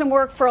it doesn't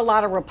work for a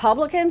lot of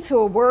Republicans who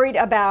are worried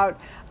about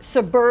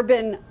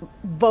suburban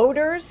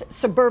voters,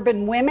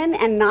 suburban women,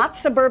 and not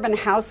suburban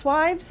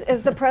housewives,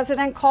 as the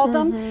president called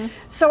them.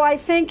 So I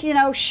think,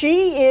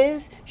 she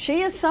is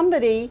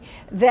somebody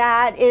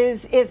that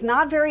is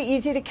not very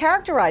easy to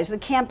characterize. The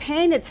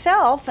campaign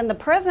itself and the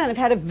president have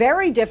had a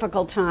very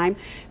difficult time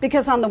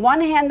because on the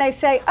one hand they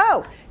say,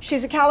 oh,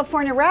 she's a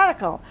California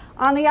radical.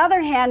 On the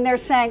other hand, they're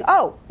saying,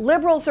 oh,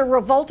 liberals are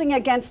revolting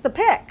against the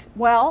pick.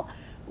 Well,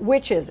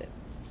 which is it?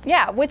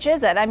 Yeah, which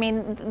is it?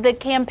 The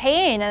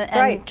campaign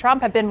and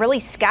Trump have been really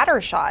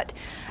scattershot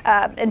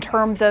in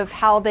terms of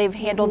how they've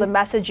handled the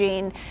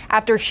messaging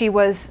after she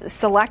was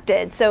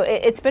selected. So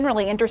it's been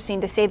really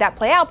interesting to see that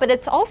play out. But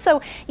it's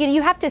also,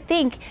 you have to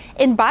think,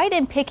 in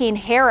Biden picking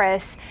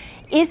Harris,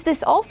 is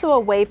this also a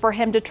way for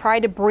him to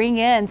try to bring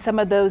in some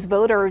of those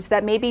voters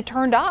that may be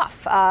turned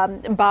off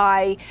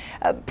by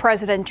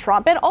President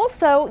Trump? And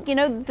also,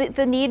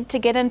 the need to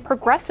get in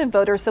progressive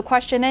voters. The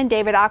question is,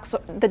 David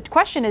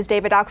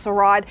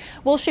Axelrod,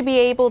 will she be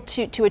able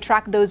to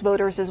attract those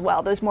voters as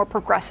well, those more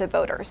progressive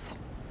voters?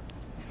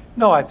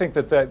 No, I think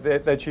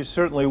that she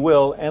certainly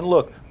will. And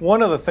look,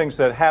 one of the things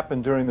that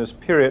happened during this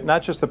period,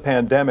 not just the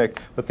pandemic,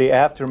 but the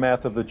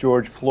aftermath of the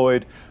George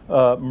Floyd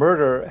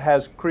murder,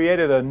 has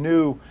created a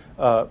new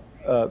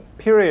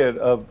period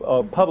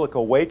of public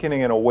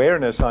awakening and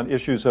awareness on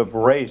issues of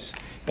race.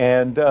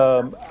 And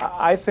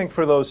I think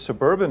for those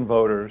suburban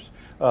voters,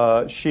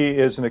 she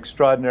is an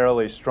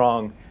extraordinarily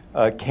strong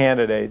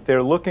candidate.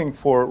 They're looking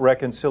for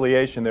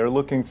reconciliation. They're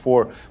looking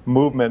for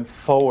movement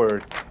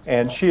forward.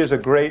 And she is a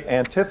great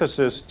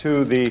antithesis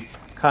to the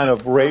kind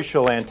of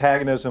racial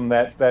antagonism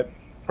that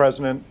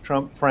President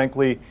Trump,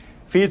 frankly,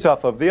 feeds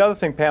off of. The other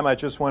thing, Pam, I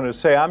just wanted to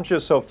say, I'm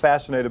just so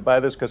fascinated by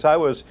this because I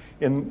was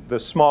in the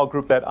small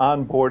group that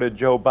onboarded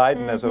Joe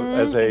Biden as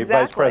a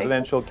vice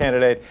presidential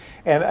candidate.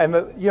 And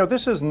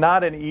this is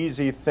not an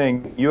easy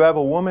thing. You have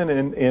a woman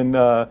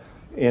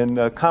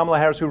in Kamala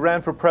Harris who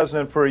ran for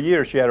president for a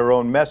year. She had her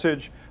own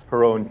message,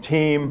 her own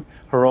team,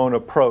 her own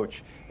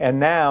approach. And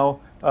now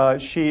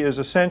she is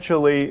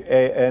essentially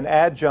an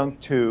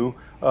adjunct to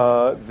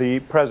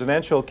the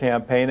presidential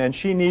campaign, and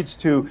she needs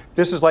to,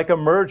 this is like a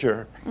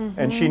merger,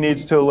 and she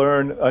needs to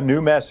learn a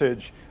new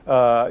message.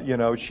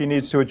 She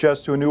needs to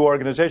adjust to a new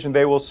organization.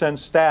 They will send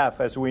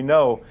staff, as we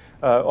know,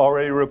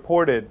 already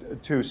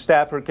reported, to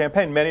staff her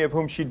campaign, many of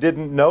whom she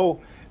didn't know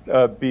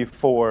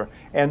before.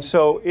 And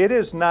so it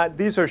is not,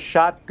 these are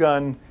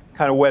shotgun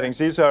kind of weddings.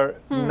 These are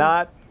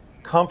not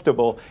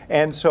comfortable.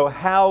 And so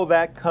how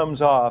that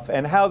comes off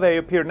and how they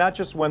appear, not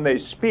just when they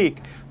speak,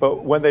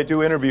 but when they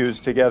do interviews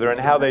together and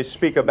how they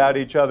speak about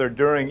each other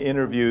during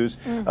interviews,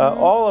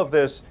 all of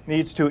this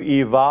needs to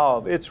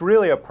evolve. It's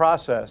really a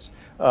process,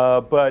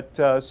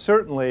 but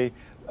certainly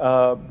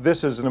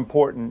this is an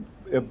important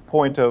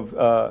point of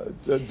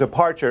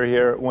departure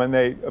here when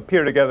they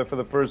appear together for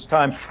the first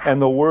time,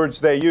 and the words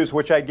they use,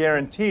 which I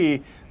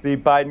guarantee the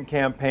Biden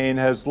campaign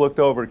has looked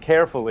over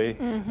carefully.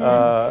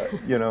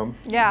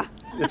 Yeah.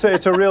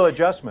 It's a real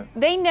adjustment.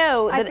 They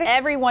know that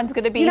everyone's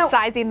going to be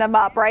sizing them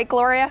up, right,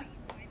 Gloria?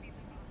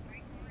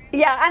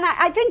 Yeah, and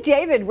I think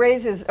David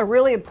raises a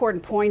really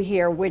important point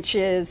here, which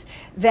is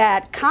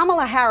that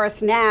Kamala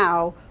Harris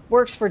now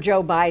works for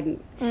Joe Biden.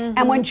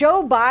 And when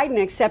Joe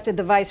Biden accepted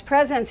the vice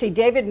presidency,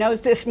 David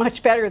knows this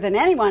much better than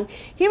anyone,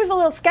 he was a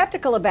little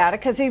skeptical about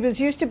it because he was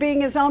used to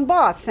being his own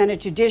boss,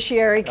 Senate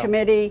Judiciary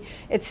Committee,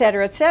 et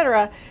cetera, et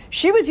cetera.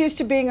 She was used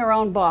to being her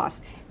own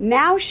boss.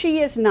 Now she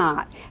is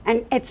not.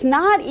 And it's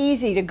not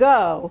easy to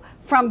go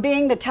from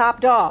being the top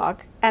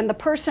dog and the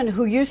person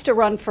who used to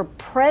run for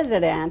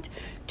president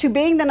to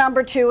being the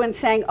number two and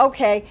saying,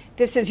 okay,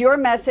 this is your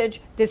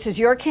message, this is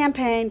your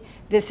campaign,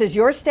 this is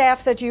your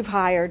staff that you've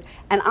hired,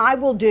 and I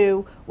will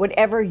do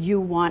whatever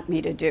you want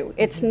me to do.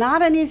 It's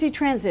not an easy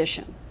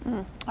transition.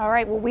 All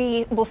right, well,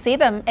 we will see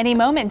them any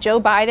moment. Joe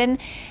Biden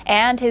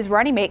and his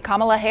running mate,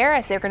 Kamala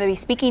Harris, they're going to be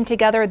speaking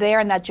together there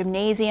in that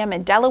gymnasium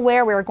in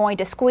Delaware. We're going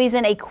to squeeze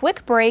in a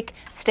quick break.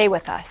 Stay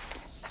with us.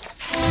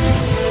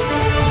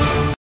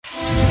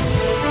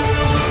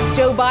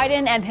 Joe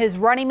Biden and his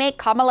running mate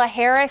Kamala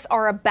Harris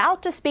are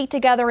about to speak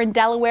together in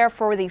Delaware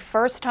for the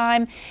first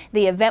time.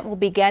 The event will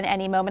begin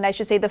any moment. I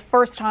should say the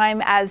first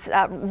time as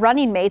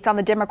running mates on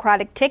the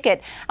Democratic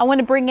ticket. I want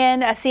to bring in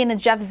CNN's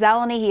Jeff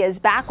Zeleny. He is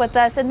back with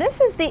us. And this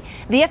is the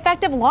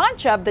effective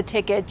launch of the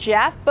ticket,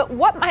 Jeff. But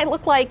what might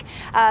look like,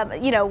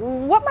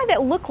 what might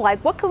it look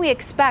like? What can we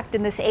expect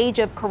in this age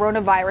of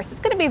coronavirus?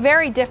 It's going to be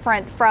very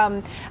different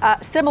from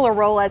similar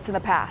rollouts in the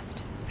past.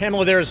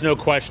 Pamela, there is no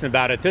question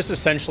about it. This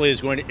essentially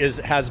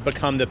has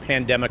become the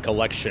pandemic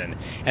election,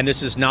 and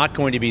this is not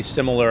going to be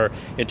similar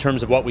in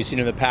terms of what we've seen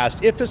in the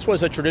past. If this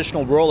was a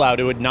traditional rollout,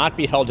 it would not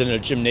be held in a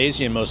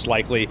gymnasium, most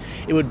likely.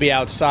 It would be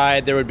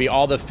outside. There would be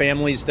all the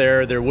families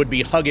there. There would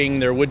be hugging.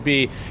 There would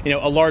be,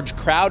 a large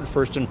crowd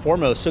first and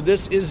foremost. So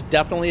this is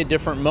definitely a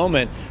different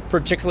moment,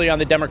 particularly on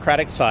the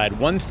Democratic side.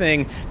 One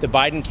thing the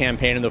Biden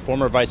campaign and the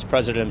former vice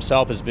president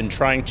himself has been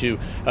trying to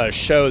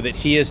show that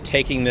he is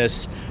taking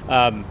this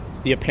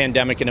the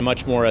pandemic in a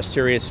much more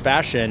serious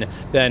fashion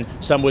than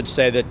some would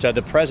say that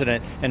the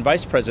president and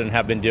vice president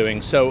have been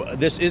doing. So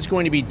this is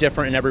going to be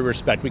different in every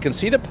respect. We can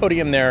see the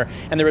podium there,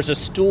 and there is a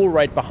stool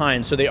right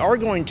behind. So they are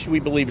going to, we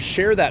believe,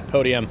 share that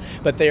podium,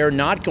 but they are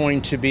not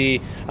going to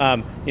be,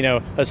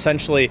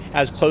 essentially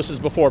as close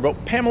as before.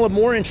 But Pamela,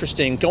 more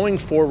interesting, going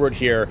forward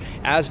here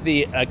as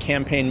the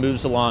campaign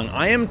moves along,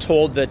 I am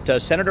told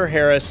that Senator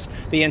Harris,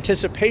 the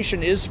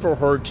anticipation is for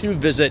her to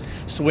visit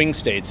swing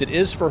states. It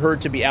is for her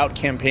to be out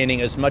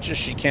campaigning as much as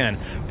she can,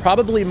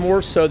 probably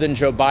more so than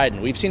Joe Biden.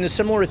 We've seen a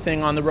similar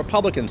thing on the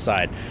Republican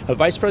side.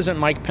 Vice President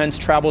Mike Pence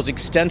travels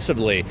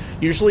extensively,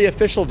 usually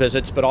official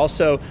visits, but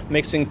also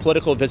mixing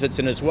political visits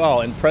in as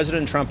well. And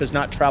President Trump has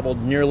not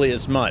traveled nearly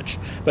as much.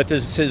 But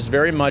this is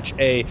very much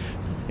a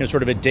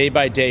sort of a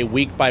day-by-day,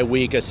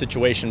 week-by-week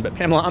situation. But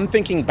Pamela, I'm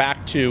thinking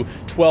back to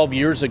 12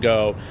 years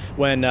ago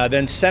when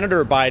then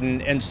Senator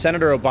Biden and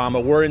Senator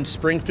Obama were in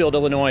Springfield,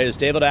 Illinois, as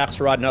David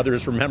Axelrod and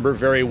others remember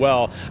very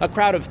well. A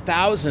crowd of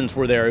thousands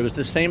were there. It was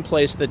the same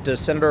place that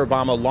Senator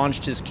Obama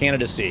launched his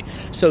candidacy.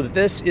 So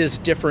this is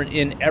different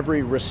in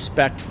every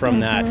respect from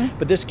that.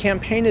 But this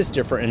campaign is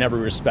different in every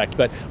respect.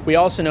 But we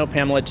also know,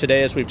 Pamela,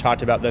 today, as we've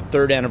talked about, the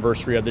third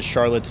anniversary of the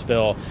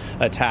Charlottesville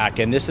attack.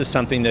 And this is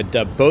something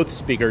that both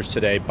speakers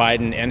today,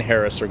 Biden and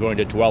Harris, are going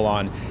to dwell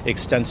on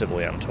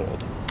extensively, I'm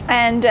told.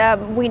 And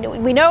we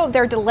know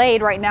they're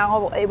delayed right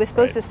now. It was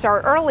supposed to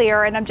start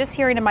earlier, and I'm just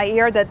hearing in my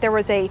ear that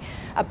there's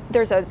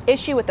an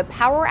issue with the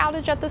power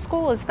outage at the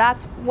school. Is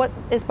that what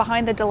is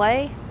behind the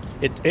delay?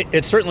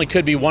 it certainly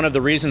could be one of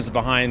the reasons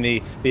behind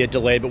the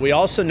delay, but we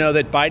also know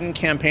that Biden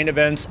campaign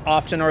events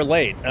often are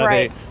late.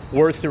 Right. They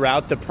were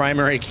throughout the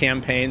primary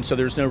campaign, so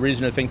there's no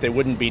reason to think they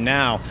wouldn't be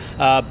now.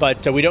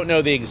 But we don't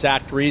know the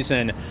exact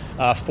reason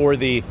for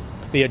the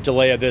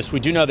delay of this. We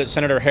do know that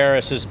Senator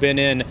Harris has been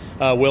in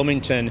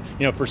Wilmington,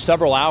 for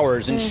several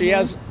hours, and she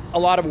has a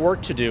lot of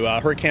work to do.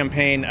 Her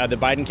campaign, the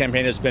Biden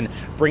campaign, has been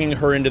bringing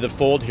her into the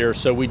fold here.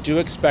 So we do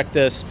expect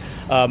this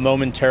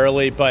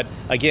momentarily, but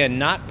again,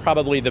 not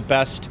probably the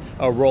best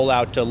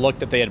rollout look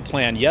that they had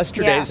planned.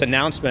 Yesterday's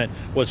announcement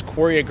was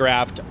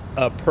choreographed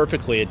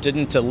perfectly. It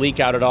didn't leak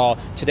out at all.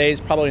 Today's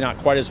probably not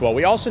quite as well.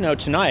 We also know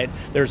tonight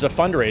there's a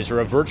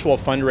fundraiser, a virtual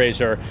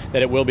fundraiser,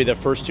 that it will be the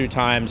first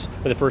time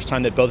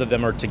that both of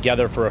them are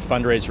together for a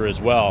fundraiser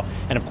as well.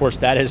 And of course,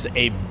 that is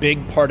a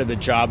big part of the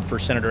job for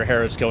Senator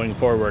Harris going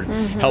forward,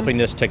 helping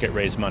this ticket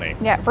raise money.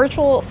 Yeah,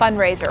 virtual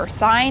fundraiser,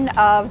 sign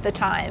of the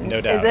times, no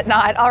doubt. Is it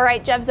not? All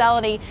right, Jeff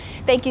Zeleny,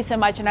 thank you so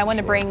much. And I want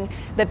to bring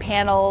the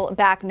panel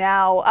back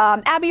now.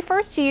 Abby,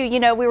 first to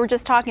you, we were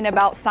just talking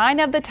about sign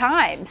of the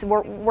times.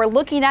 We're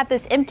looking at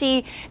this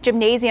empty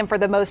gymnasium for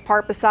the most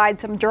part,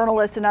 besides some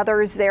journalists and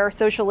others there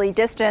socially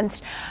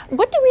distanced.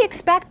 What do we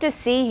expect to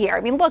see here?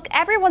 I mean, look,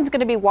 everyone's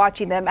going to be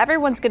watching them.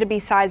 Everyone's going to be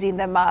sizing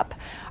them up.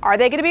 Are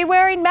they going to be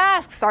wearing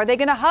masks? Are they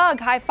going to hug,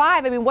 high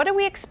five? I mean, what do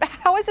we expect?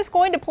 How is this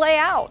going to play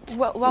out?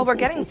 Well, we're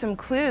getting some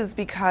clues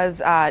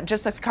because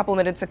just a couple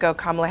minutes ago,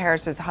 Kamala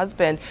Harris's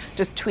husband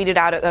just tweeted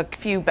out a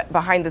few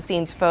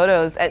behind-the-scenes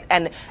photos,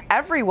 and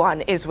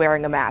everyone is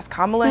wearing a mask.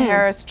 Kamala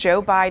Harris,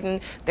 Joe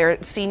Biden,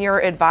 their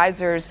senior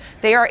advisors,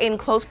 they are in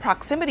close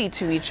proximity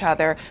to each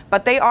other,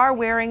 but they are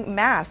wearing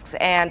masks.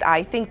 And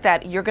I think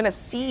that you're going to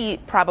see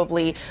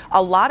probably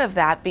a lot of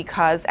that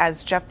because,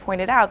 as Jeff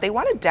pointed out, they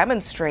want to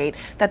demonstrate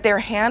that they're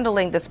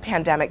handling this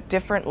pandemic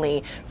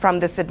differently from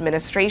this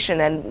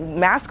administration. And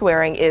mask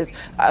wearing is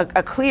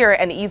a clear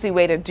and easy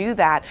way to do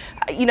that.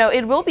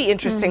 It will be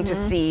interesting to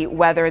see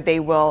whether they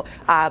will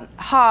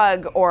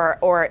hug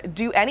or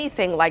do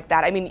anything like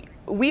that. I mean,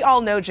 we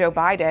all know Joe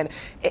Biden.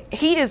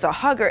 He is a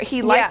hugger.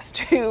 He likes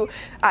to,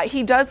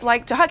 he does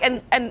like to hug.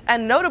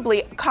 And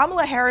notably,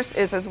 Kamala Harris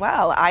is as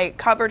well. I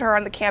covered her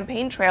on the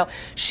campaign trail.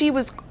 She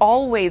was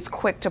always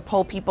quick to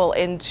pull people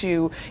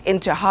into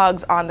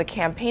hugs on the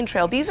campaign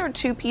trail. These are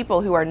two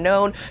people who are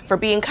known for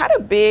being kind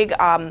of big,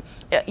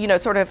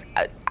 sort of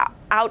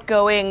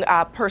outgoing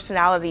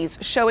personalities,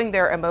 showing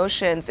their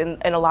emotions in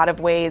a lot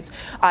of ways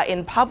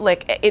in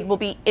public. It will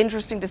be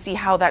interesting to see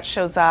how that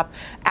shows up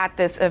at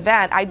this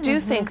event. I do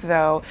think,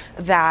 though,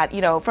 that,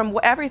 from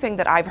everything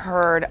that I've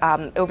heard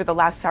over the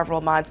last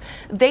several months,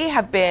 they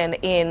have been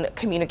in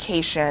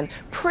communication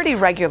pretty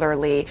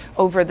regularly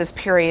over this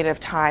period of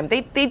time.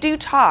 They do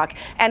talk,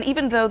 and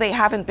even though they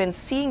haven't been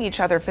seeing each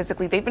other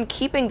physically, they've been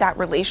keeping that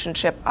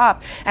relationship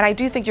up. And I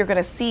do think you're going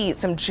to see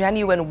some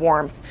genuine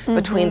warmth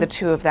between the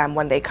two of them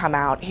when they come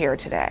out here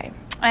today.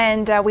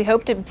 And we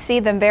hope to see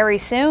them very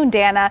soon,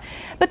 Dana.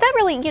 But that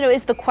really,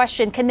 is the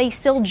question. Can they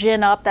still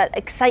gin up that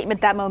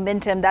excitement, that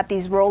momentum that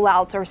these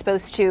rollouts are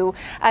supposed to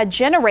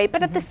generate?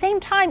 But at the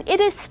same time,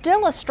 it is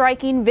still a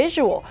striking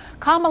visual.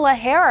 Kamala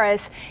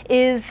Harris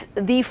is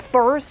the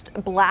first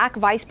Black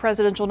vice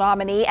presidential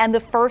nominee and the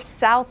first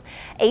South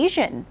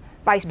Asian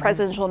vice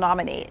presidential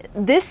nominee.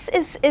 This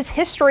is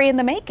history in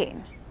the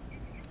making.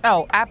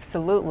 Oh,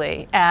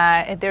 absolutely.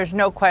 There's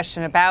no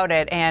question about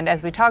it. And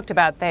as we talked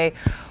about, they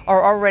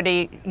are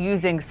already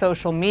using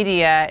social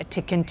media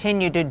to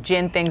continue to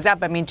gin things up.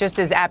 I mean, just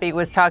as Abby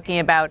was talking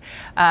about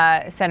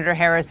Senator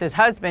Harris's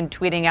husband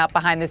tweeting out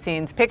behind the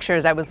scenes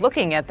pictures, I was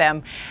looking at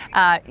them.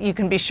 You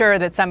can be sure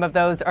that some of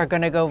those are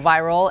going to go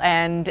viral.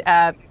 And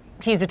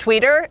he's a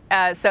tweeter,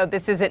 so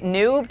this isn't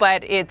new,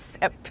 but it's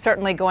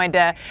certainly going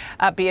to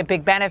be a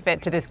big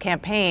benefit to this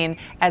campaign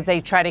as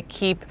they try to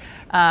keep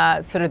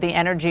sort of the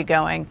energy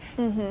going.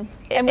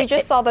 And we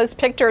just saw those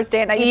pictures,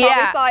 Dana. You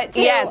probably saw it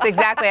too. Yes,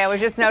 exactly. I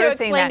was just noticing to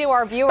explain that. to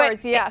our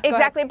viewers,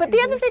 exactly. But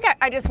the other thing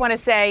I just want to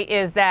say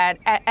is that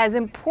as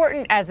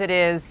important as it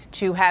is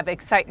to have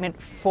excitement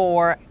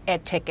for a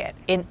ticket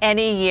in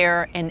any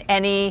year, in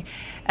any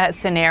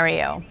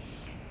scenario,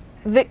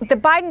 the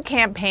Biden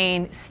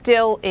campaign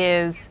still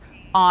is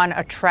on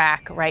a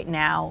track right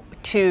now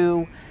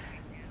to,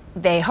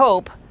 they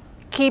hope,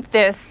 keep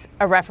this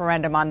a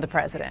referendum on the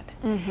president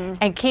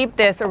and keep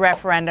this a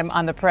referendum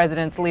on the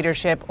president's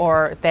leadership,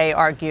 or they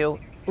argue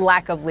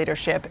lack of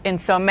leadership in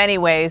so many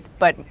ways,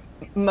 but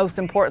most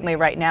importantly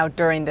right now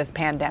during this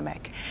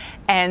pandemic.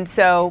 And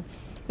so,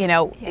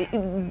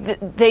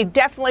 they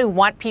definitely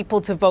want people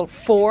to vote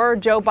for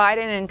Joe Biden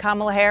and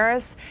Kamala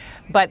Harris,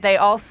 but they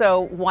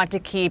also want to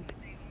keep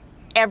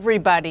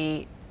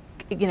everybody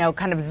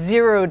kind of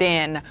zeroed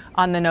in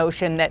on the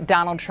notion that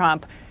Donald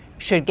Trump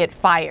should get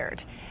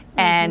fired.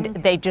 And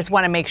they just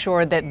want to make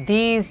sure that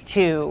these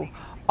two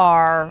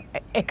are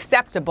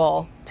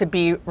acceptable to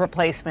be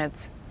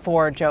replacements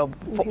for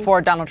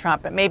for Donald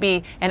Trump. It may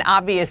be an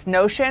obvious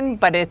notion,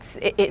 but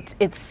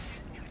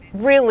it's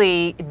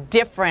really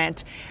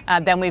different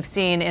than we've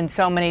seen in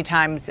so many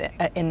times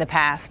in the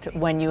past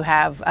when you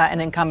have an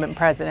incumbent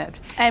president.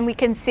 And we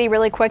can see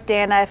really quick,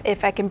 Dana,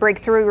 if I can break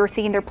through, we're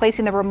seeing they're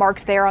placing the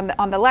remarks there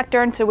on the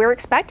lectern, so we're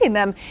expecting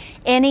them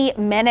any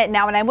minute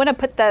now. And I want to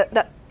put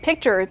the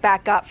picture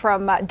back up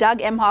from Doug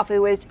Emhoff,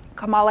 who is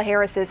Kamala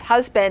Harris's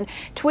husband,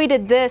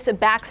 tweeted this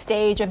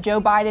backstage of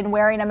Joe Biden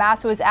wearing a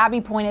mask. So as Abby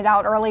pointed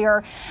out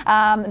earlier,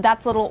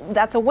 that's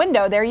a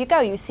window. There you go.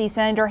 You see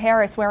Senator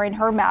Harris wearing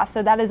her mask.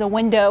 So that is a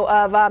window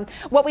of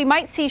what we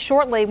might see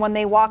shortly when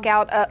they walk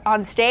out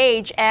on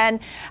stage.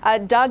 And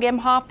Doug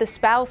Emhoff, the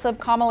spouse of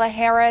Kamala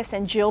Harris,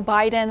 and Jill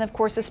Biden, of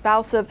course, the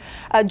spouse of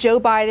Joe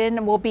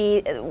Biden, will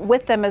be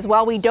with them as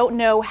well. We don't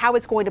know how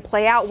it's going to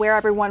play out, where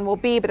everyone will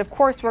be. But of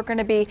course, we're going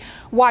to be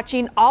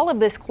watching all of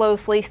this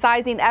closely,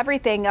 sizing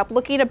everything up,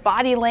 looking at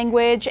body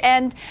language.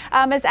 And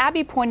as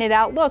Abby pointed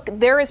out, look,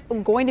 there is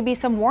going to be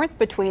some warmth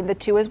between the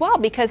two as well,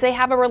 because they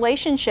have a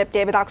relationship,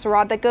 David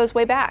Axelrod, that goes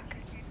way back.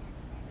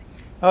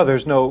 Oh,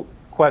 there's no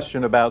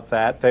question about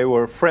that. They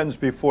were friends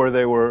before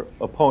they were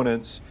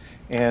opponents,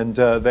 and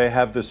they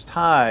have this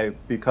tie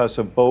because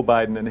of Beau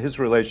Biden and his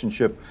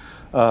relationship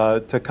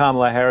to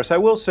Kamala Harris. I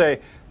will say,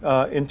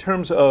 in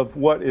terms of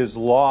what is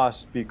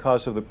lost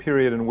because of the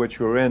period in which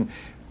we're in,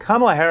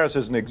 Kamala Harris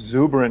is an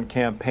exuberant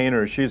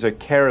campaigner. She's a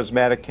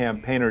charismatic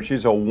campaigner.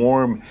 She's a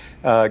warm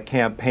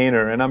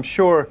campaigner. And I'm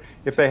sure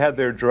if they had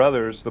their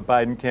druthers, the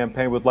Biden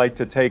campaign would like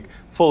to take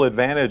full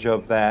advantage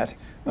of that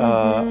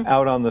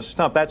out on the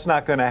stump. That's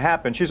not going to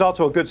happen. She's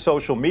also a good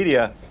social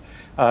media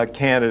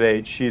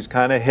candidate. She's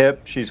kind of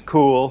hip. She's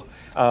cool.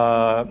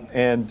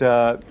 And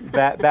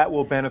that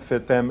will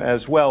benefit them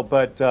as well.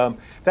 But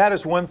that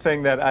is one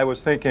thing that I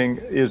was thinking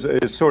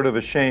is sort of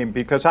a shame,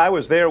 because I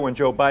was there when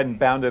Joe Biden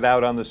bounded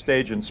out on the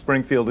stage in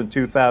Springfield in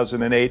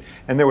 2008,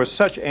 and there was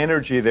such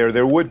energy there.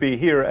 There would be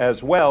here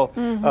as well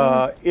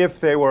if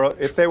they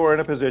were in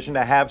a position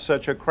to have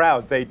such a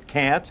crowd. They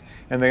can't,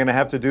 and they're going to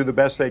have to do the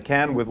best they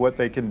can with what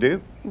they can do.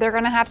 They're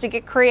going to have to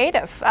get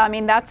creative. I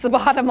mean, that's the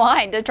bottom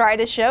line, to try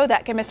to show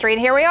that chemistry.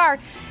 And here we are,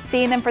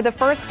 seeing them for the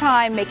first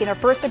time, making their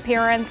first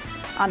appearance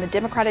on the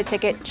Democratic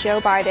ticket. Joe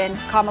Biden,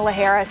 Kamala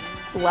Harris.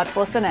 Let's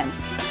listen in.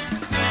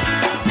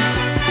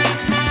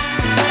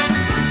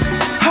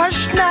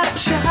 Hush not,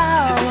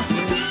 child,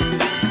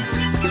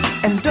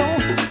 and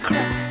don't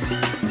cry.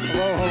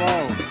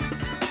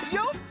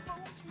 Hello.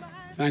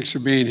 Thanks for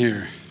being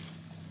here.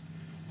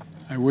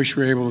 I wish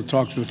we were able to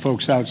talk to the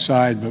folks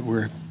outside, but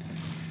we're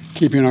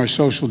keeping our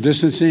social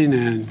distancing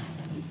and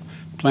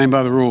playing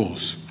by the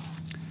rules.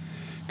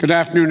 Good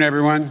afternoon,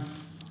 everyone.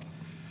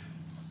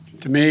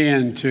 To me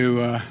and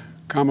to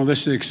Kamala,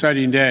 this is an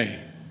exciting day.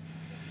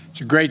 It's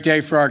a great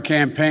day for our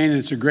campaign, and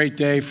it's a great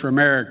day for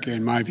America,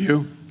 in my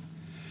view.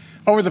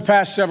 Over the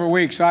past several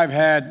weeks, I've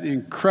had the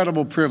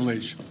incredible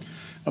privilege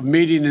of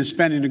meeting and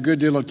spending a good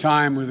deal of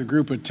time with a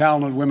group of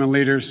talented women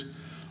leaders,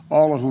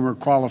 all of whom are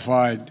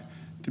qualified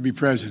to be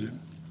president.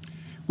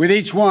 With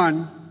each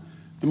one,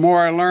 the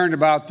more I learned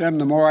about them,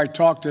 the more I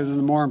talked to them,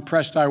 the more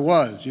impressed I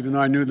was, even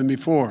though I knew them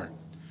before.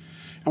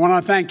 I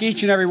want to thank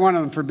each and every one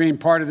of them for being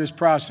part of this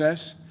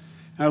process,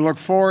 and I look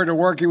forward to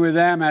working with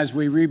them as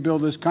we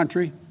rebuild this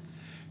country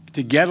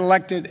to get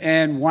elected,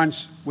 and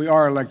once we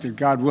are elected,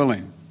 God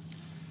willing.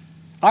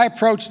 I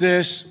approach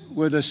this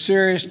with a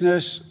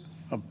seriousness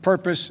of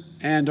purpose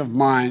and of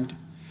mind,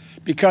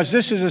 because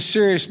this is a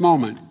serious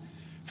moment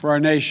for our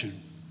nation.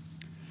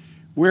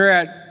 We're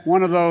at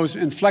one of those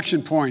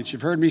inflection points.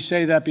 You've heard me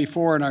say that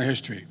before in our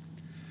history.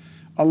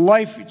 A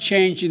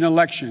life-changing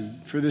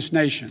election for this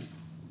nation.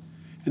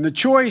 And the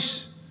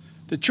choice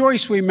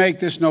we make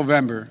this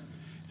November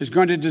is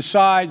going to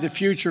decide the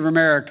future of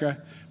America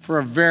for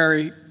a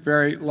very,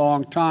 very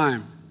long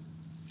time.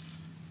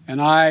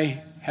 And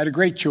I had a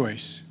great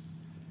choice,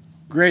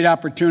 great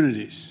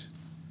opportunities.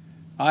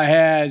 I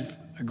had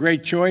a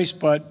great choice,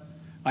 but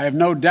I have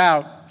no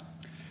doubt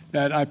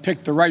that I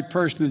picked the right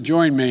person to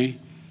join me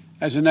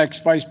as the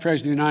next Vice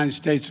President of the United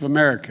States of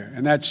America,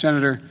 and that's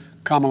Senator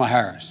Kamala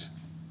Harris.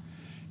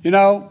 You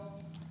know,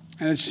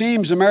 and it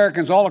seems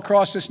Americans all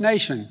across this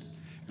nation,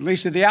 at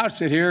least at the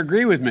outset here,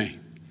 agree with me.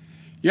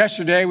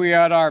 Yesterday, we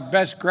had our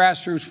best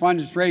grassroots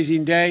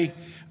fundraising day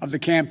of the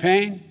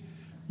campaign,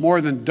 more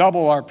than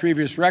double our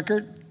previous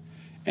record.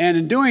 And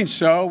in doing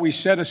so, we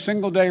set a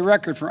single-day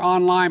record for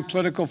online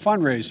political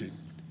fundraising.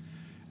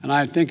 And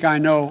I think I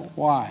know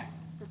why.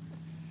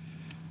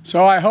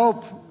 So I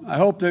hope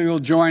that you'll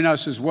join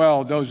us as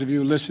well, those of you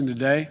who listen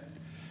today.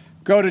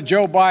 Go to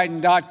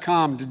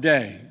joebiden.com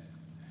today.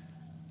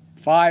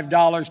 $5,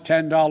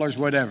 $10,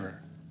 whatever.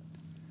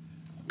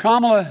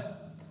 Kamala,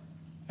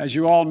 as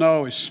you all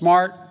know, is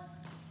smart.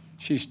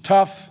 She's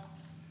tough.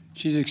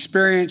 She's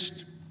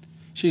experienced.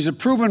 She's a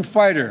proven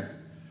fighter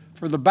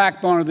for the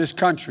backbone of this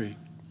country,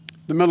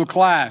 the middle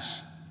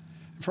class,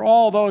 and for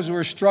all those who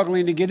are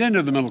struggling to get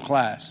into the middle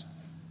class.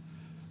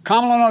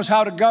 Kamala knows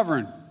how to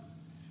govern.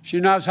 She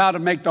knows how to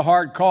make the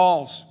hard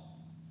calls.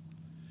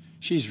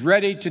 She's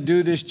ready to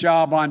do this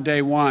job on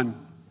day one.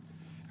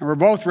 And we're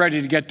both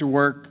ready to get to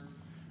work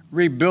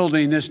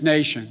rebuilding this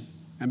nation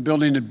and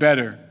building it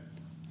better.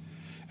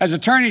 As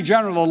Attorney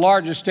General of the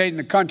largest state in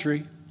the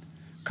country,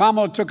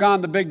 Kamala took on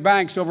the big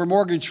banks over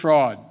mortgage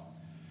fraud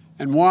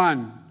and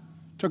won,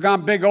 took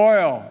on big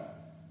oil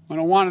when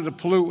it wanted to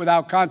pollute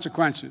without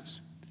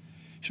consequences.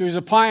 She was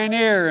a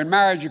pioneer in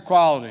marriage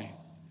equality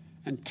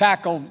and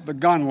tackled the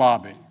gun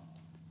lobby.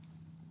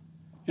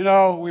 You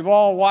know, we've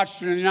all watched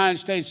her in the United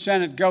States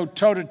Senate go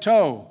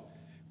toe-to-toe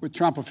with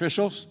Trump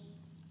officials,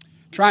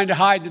 trying to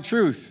hide the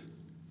truth,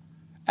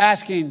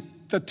 asking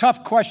the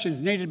tough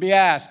questions needed to be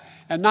asked,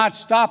 and not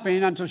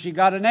stopping until she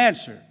got an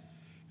answer.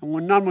 And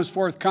when none was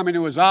forthcoming, it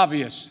was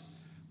obvious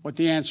what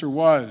the answer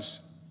was.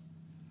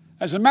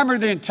 As a member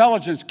of the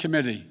Intelligence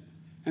Committee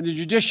and the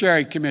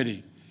Judiciary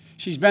Committee,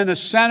 she's been the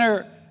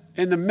center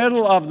in the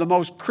middle of the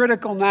most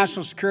critical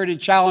national security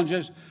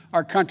challenges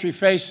our country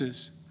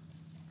faces.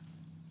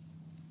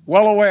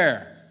 Well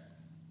aware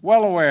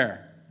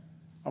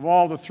of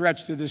all the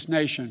threats to this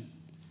nation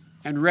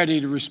and ready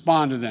to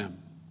respond to them.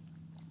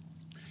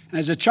 And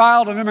as a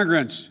child of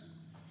immigrants,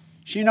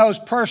 she knows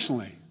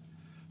personally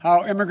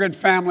how immigrant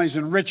families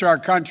enrich our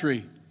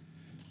country,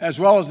 as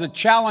well as the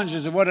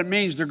challenges of what it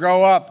means to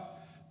grow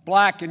up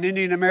Black and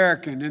Indian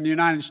American in the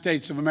United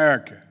States of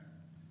America.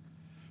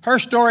 Her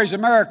story is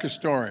America's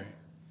story,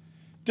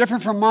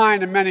 different from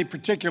mine in many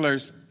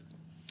particulars,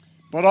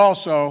 but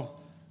also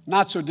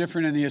not so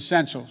different in the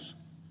essentials.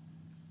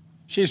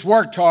 She's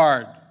worked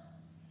hard.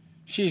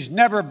 She's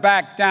never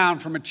backed down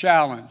from a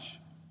challenge.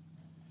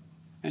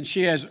 And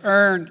she has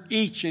earned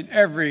each and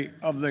every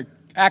of the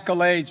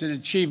accolades and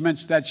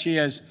achievements that she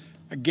has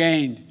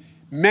gained,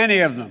 many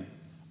of them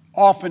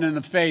often in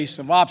the face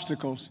of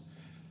obstacles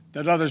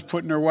that others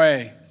put in her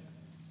way,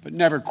 but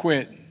never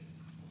quit.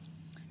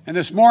 And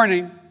this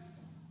morning,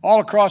 all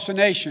across the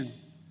nation,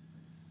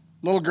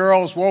 little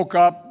girls woke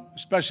up,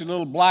 especially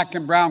little Black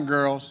and brown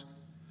girls,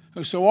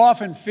 who so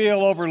often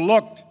feel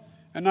overlooked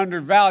and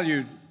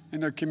undervalued in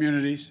their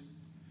communities.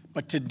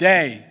 But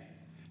today,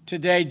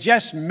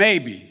 just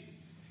maybe,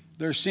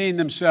 they're seeing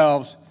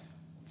themselves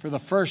for the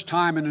first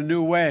time in a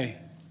new way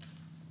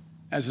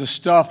as the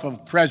stuff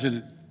of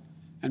president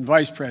and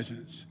vice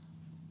presidents.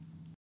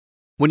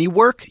 When you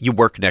work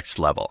next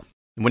level.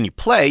 And when you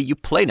play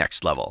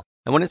next level.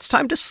 And when it's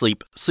time to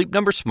sleep, Sleep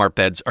Number smart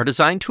beds are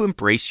designed to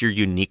embrace your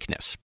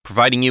uniqueness,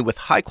 providing you with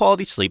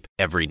high-quality sleep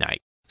every night.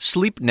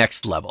 Sleep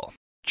next level.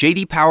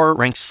 J.D. Power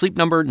ranks Sleep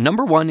Number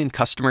 #1 in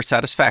customer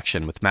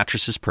satisfaction with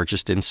mattresses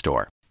purchased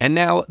in-store. And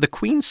now, the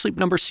Queen Sleep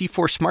Number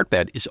C4 smart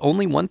bed is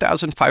only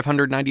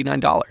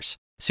 $1,599.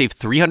 Save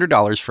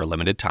 $300 for a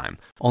limited time,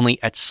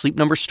 only at Sleep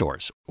Number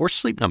stores or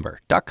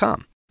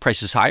sleepnumber.com.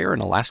 Prices higher in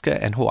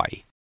Alaska and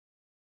Hawaii.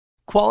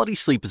 Quality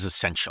sleep is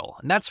essential,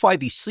 and that's why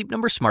the Sleep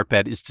Number smart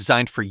bed is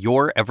designed for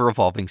your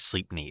ever-evolving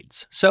sleep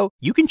needs. So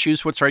you can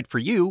choose what's right for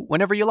you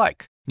whenever you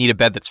like. Need a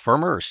bed that's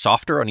firmer or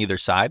softer on either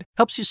side?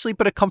 Helps you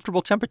sleep at a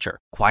comfortable temperature.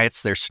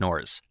 Quiets their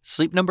snores.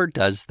 Sleep Number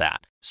does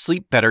that.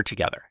 Sleep better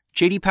together.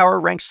 J.D. Power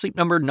ranks Sleep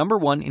Number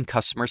 #1 in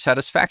customer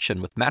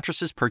satisfaction with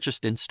mattresses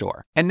purchased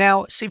in-store. And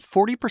now, save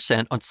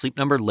 40% on Sleep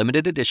Number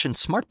limited edition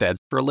smart beds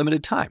for a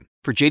limited time.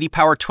 For J.D.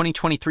 Power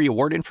 2023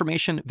 award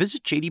information,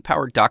 visit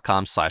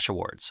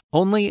jdpower.com/awards.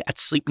 Only at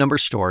Sleep Number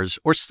stores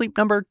or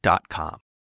sleepnumber.com.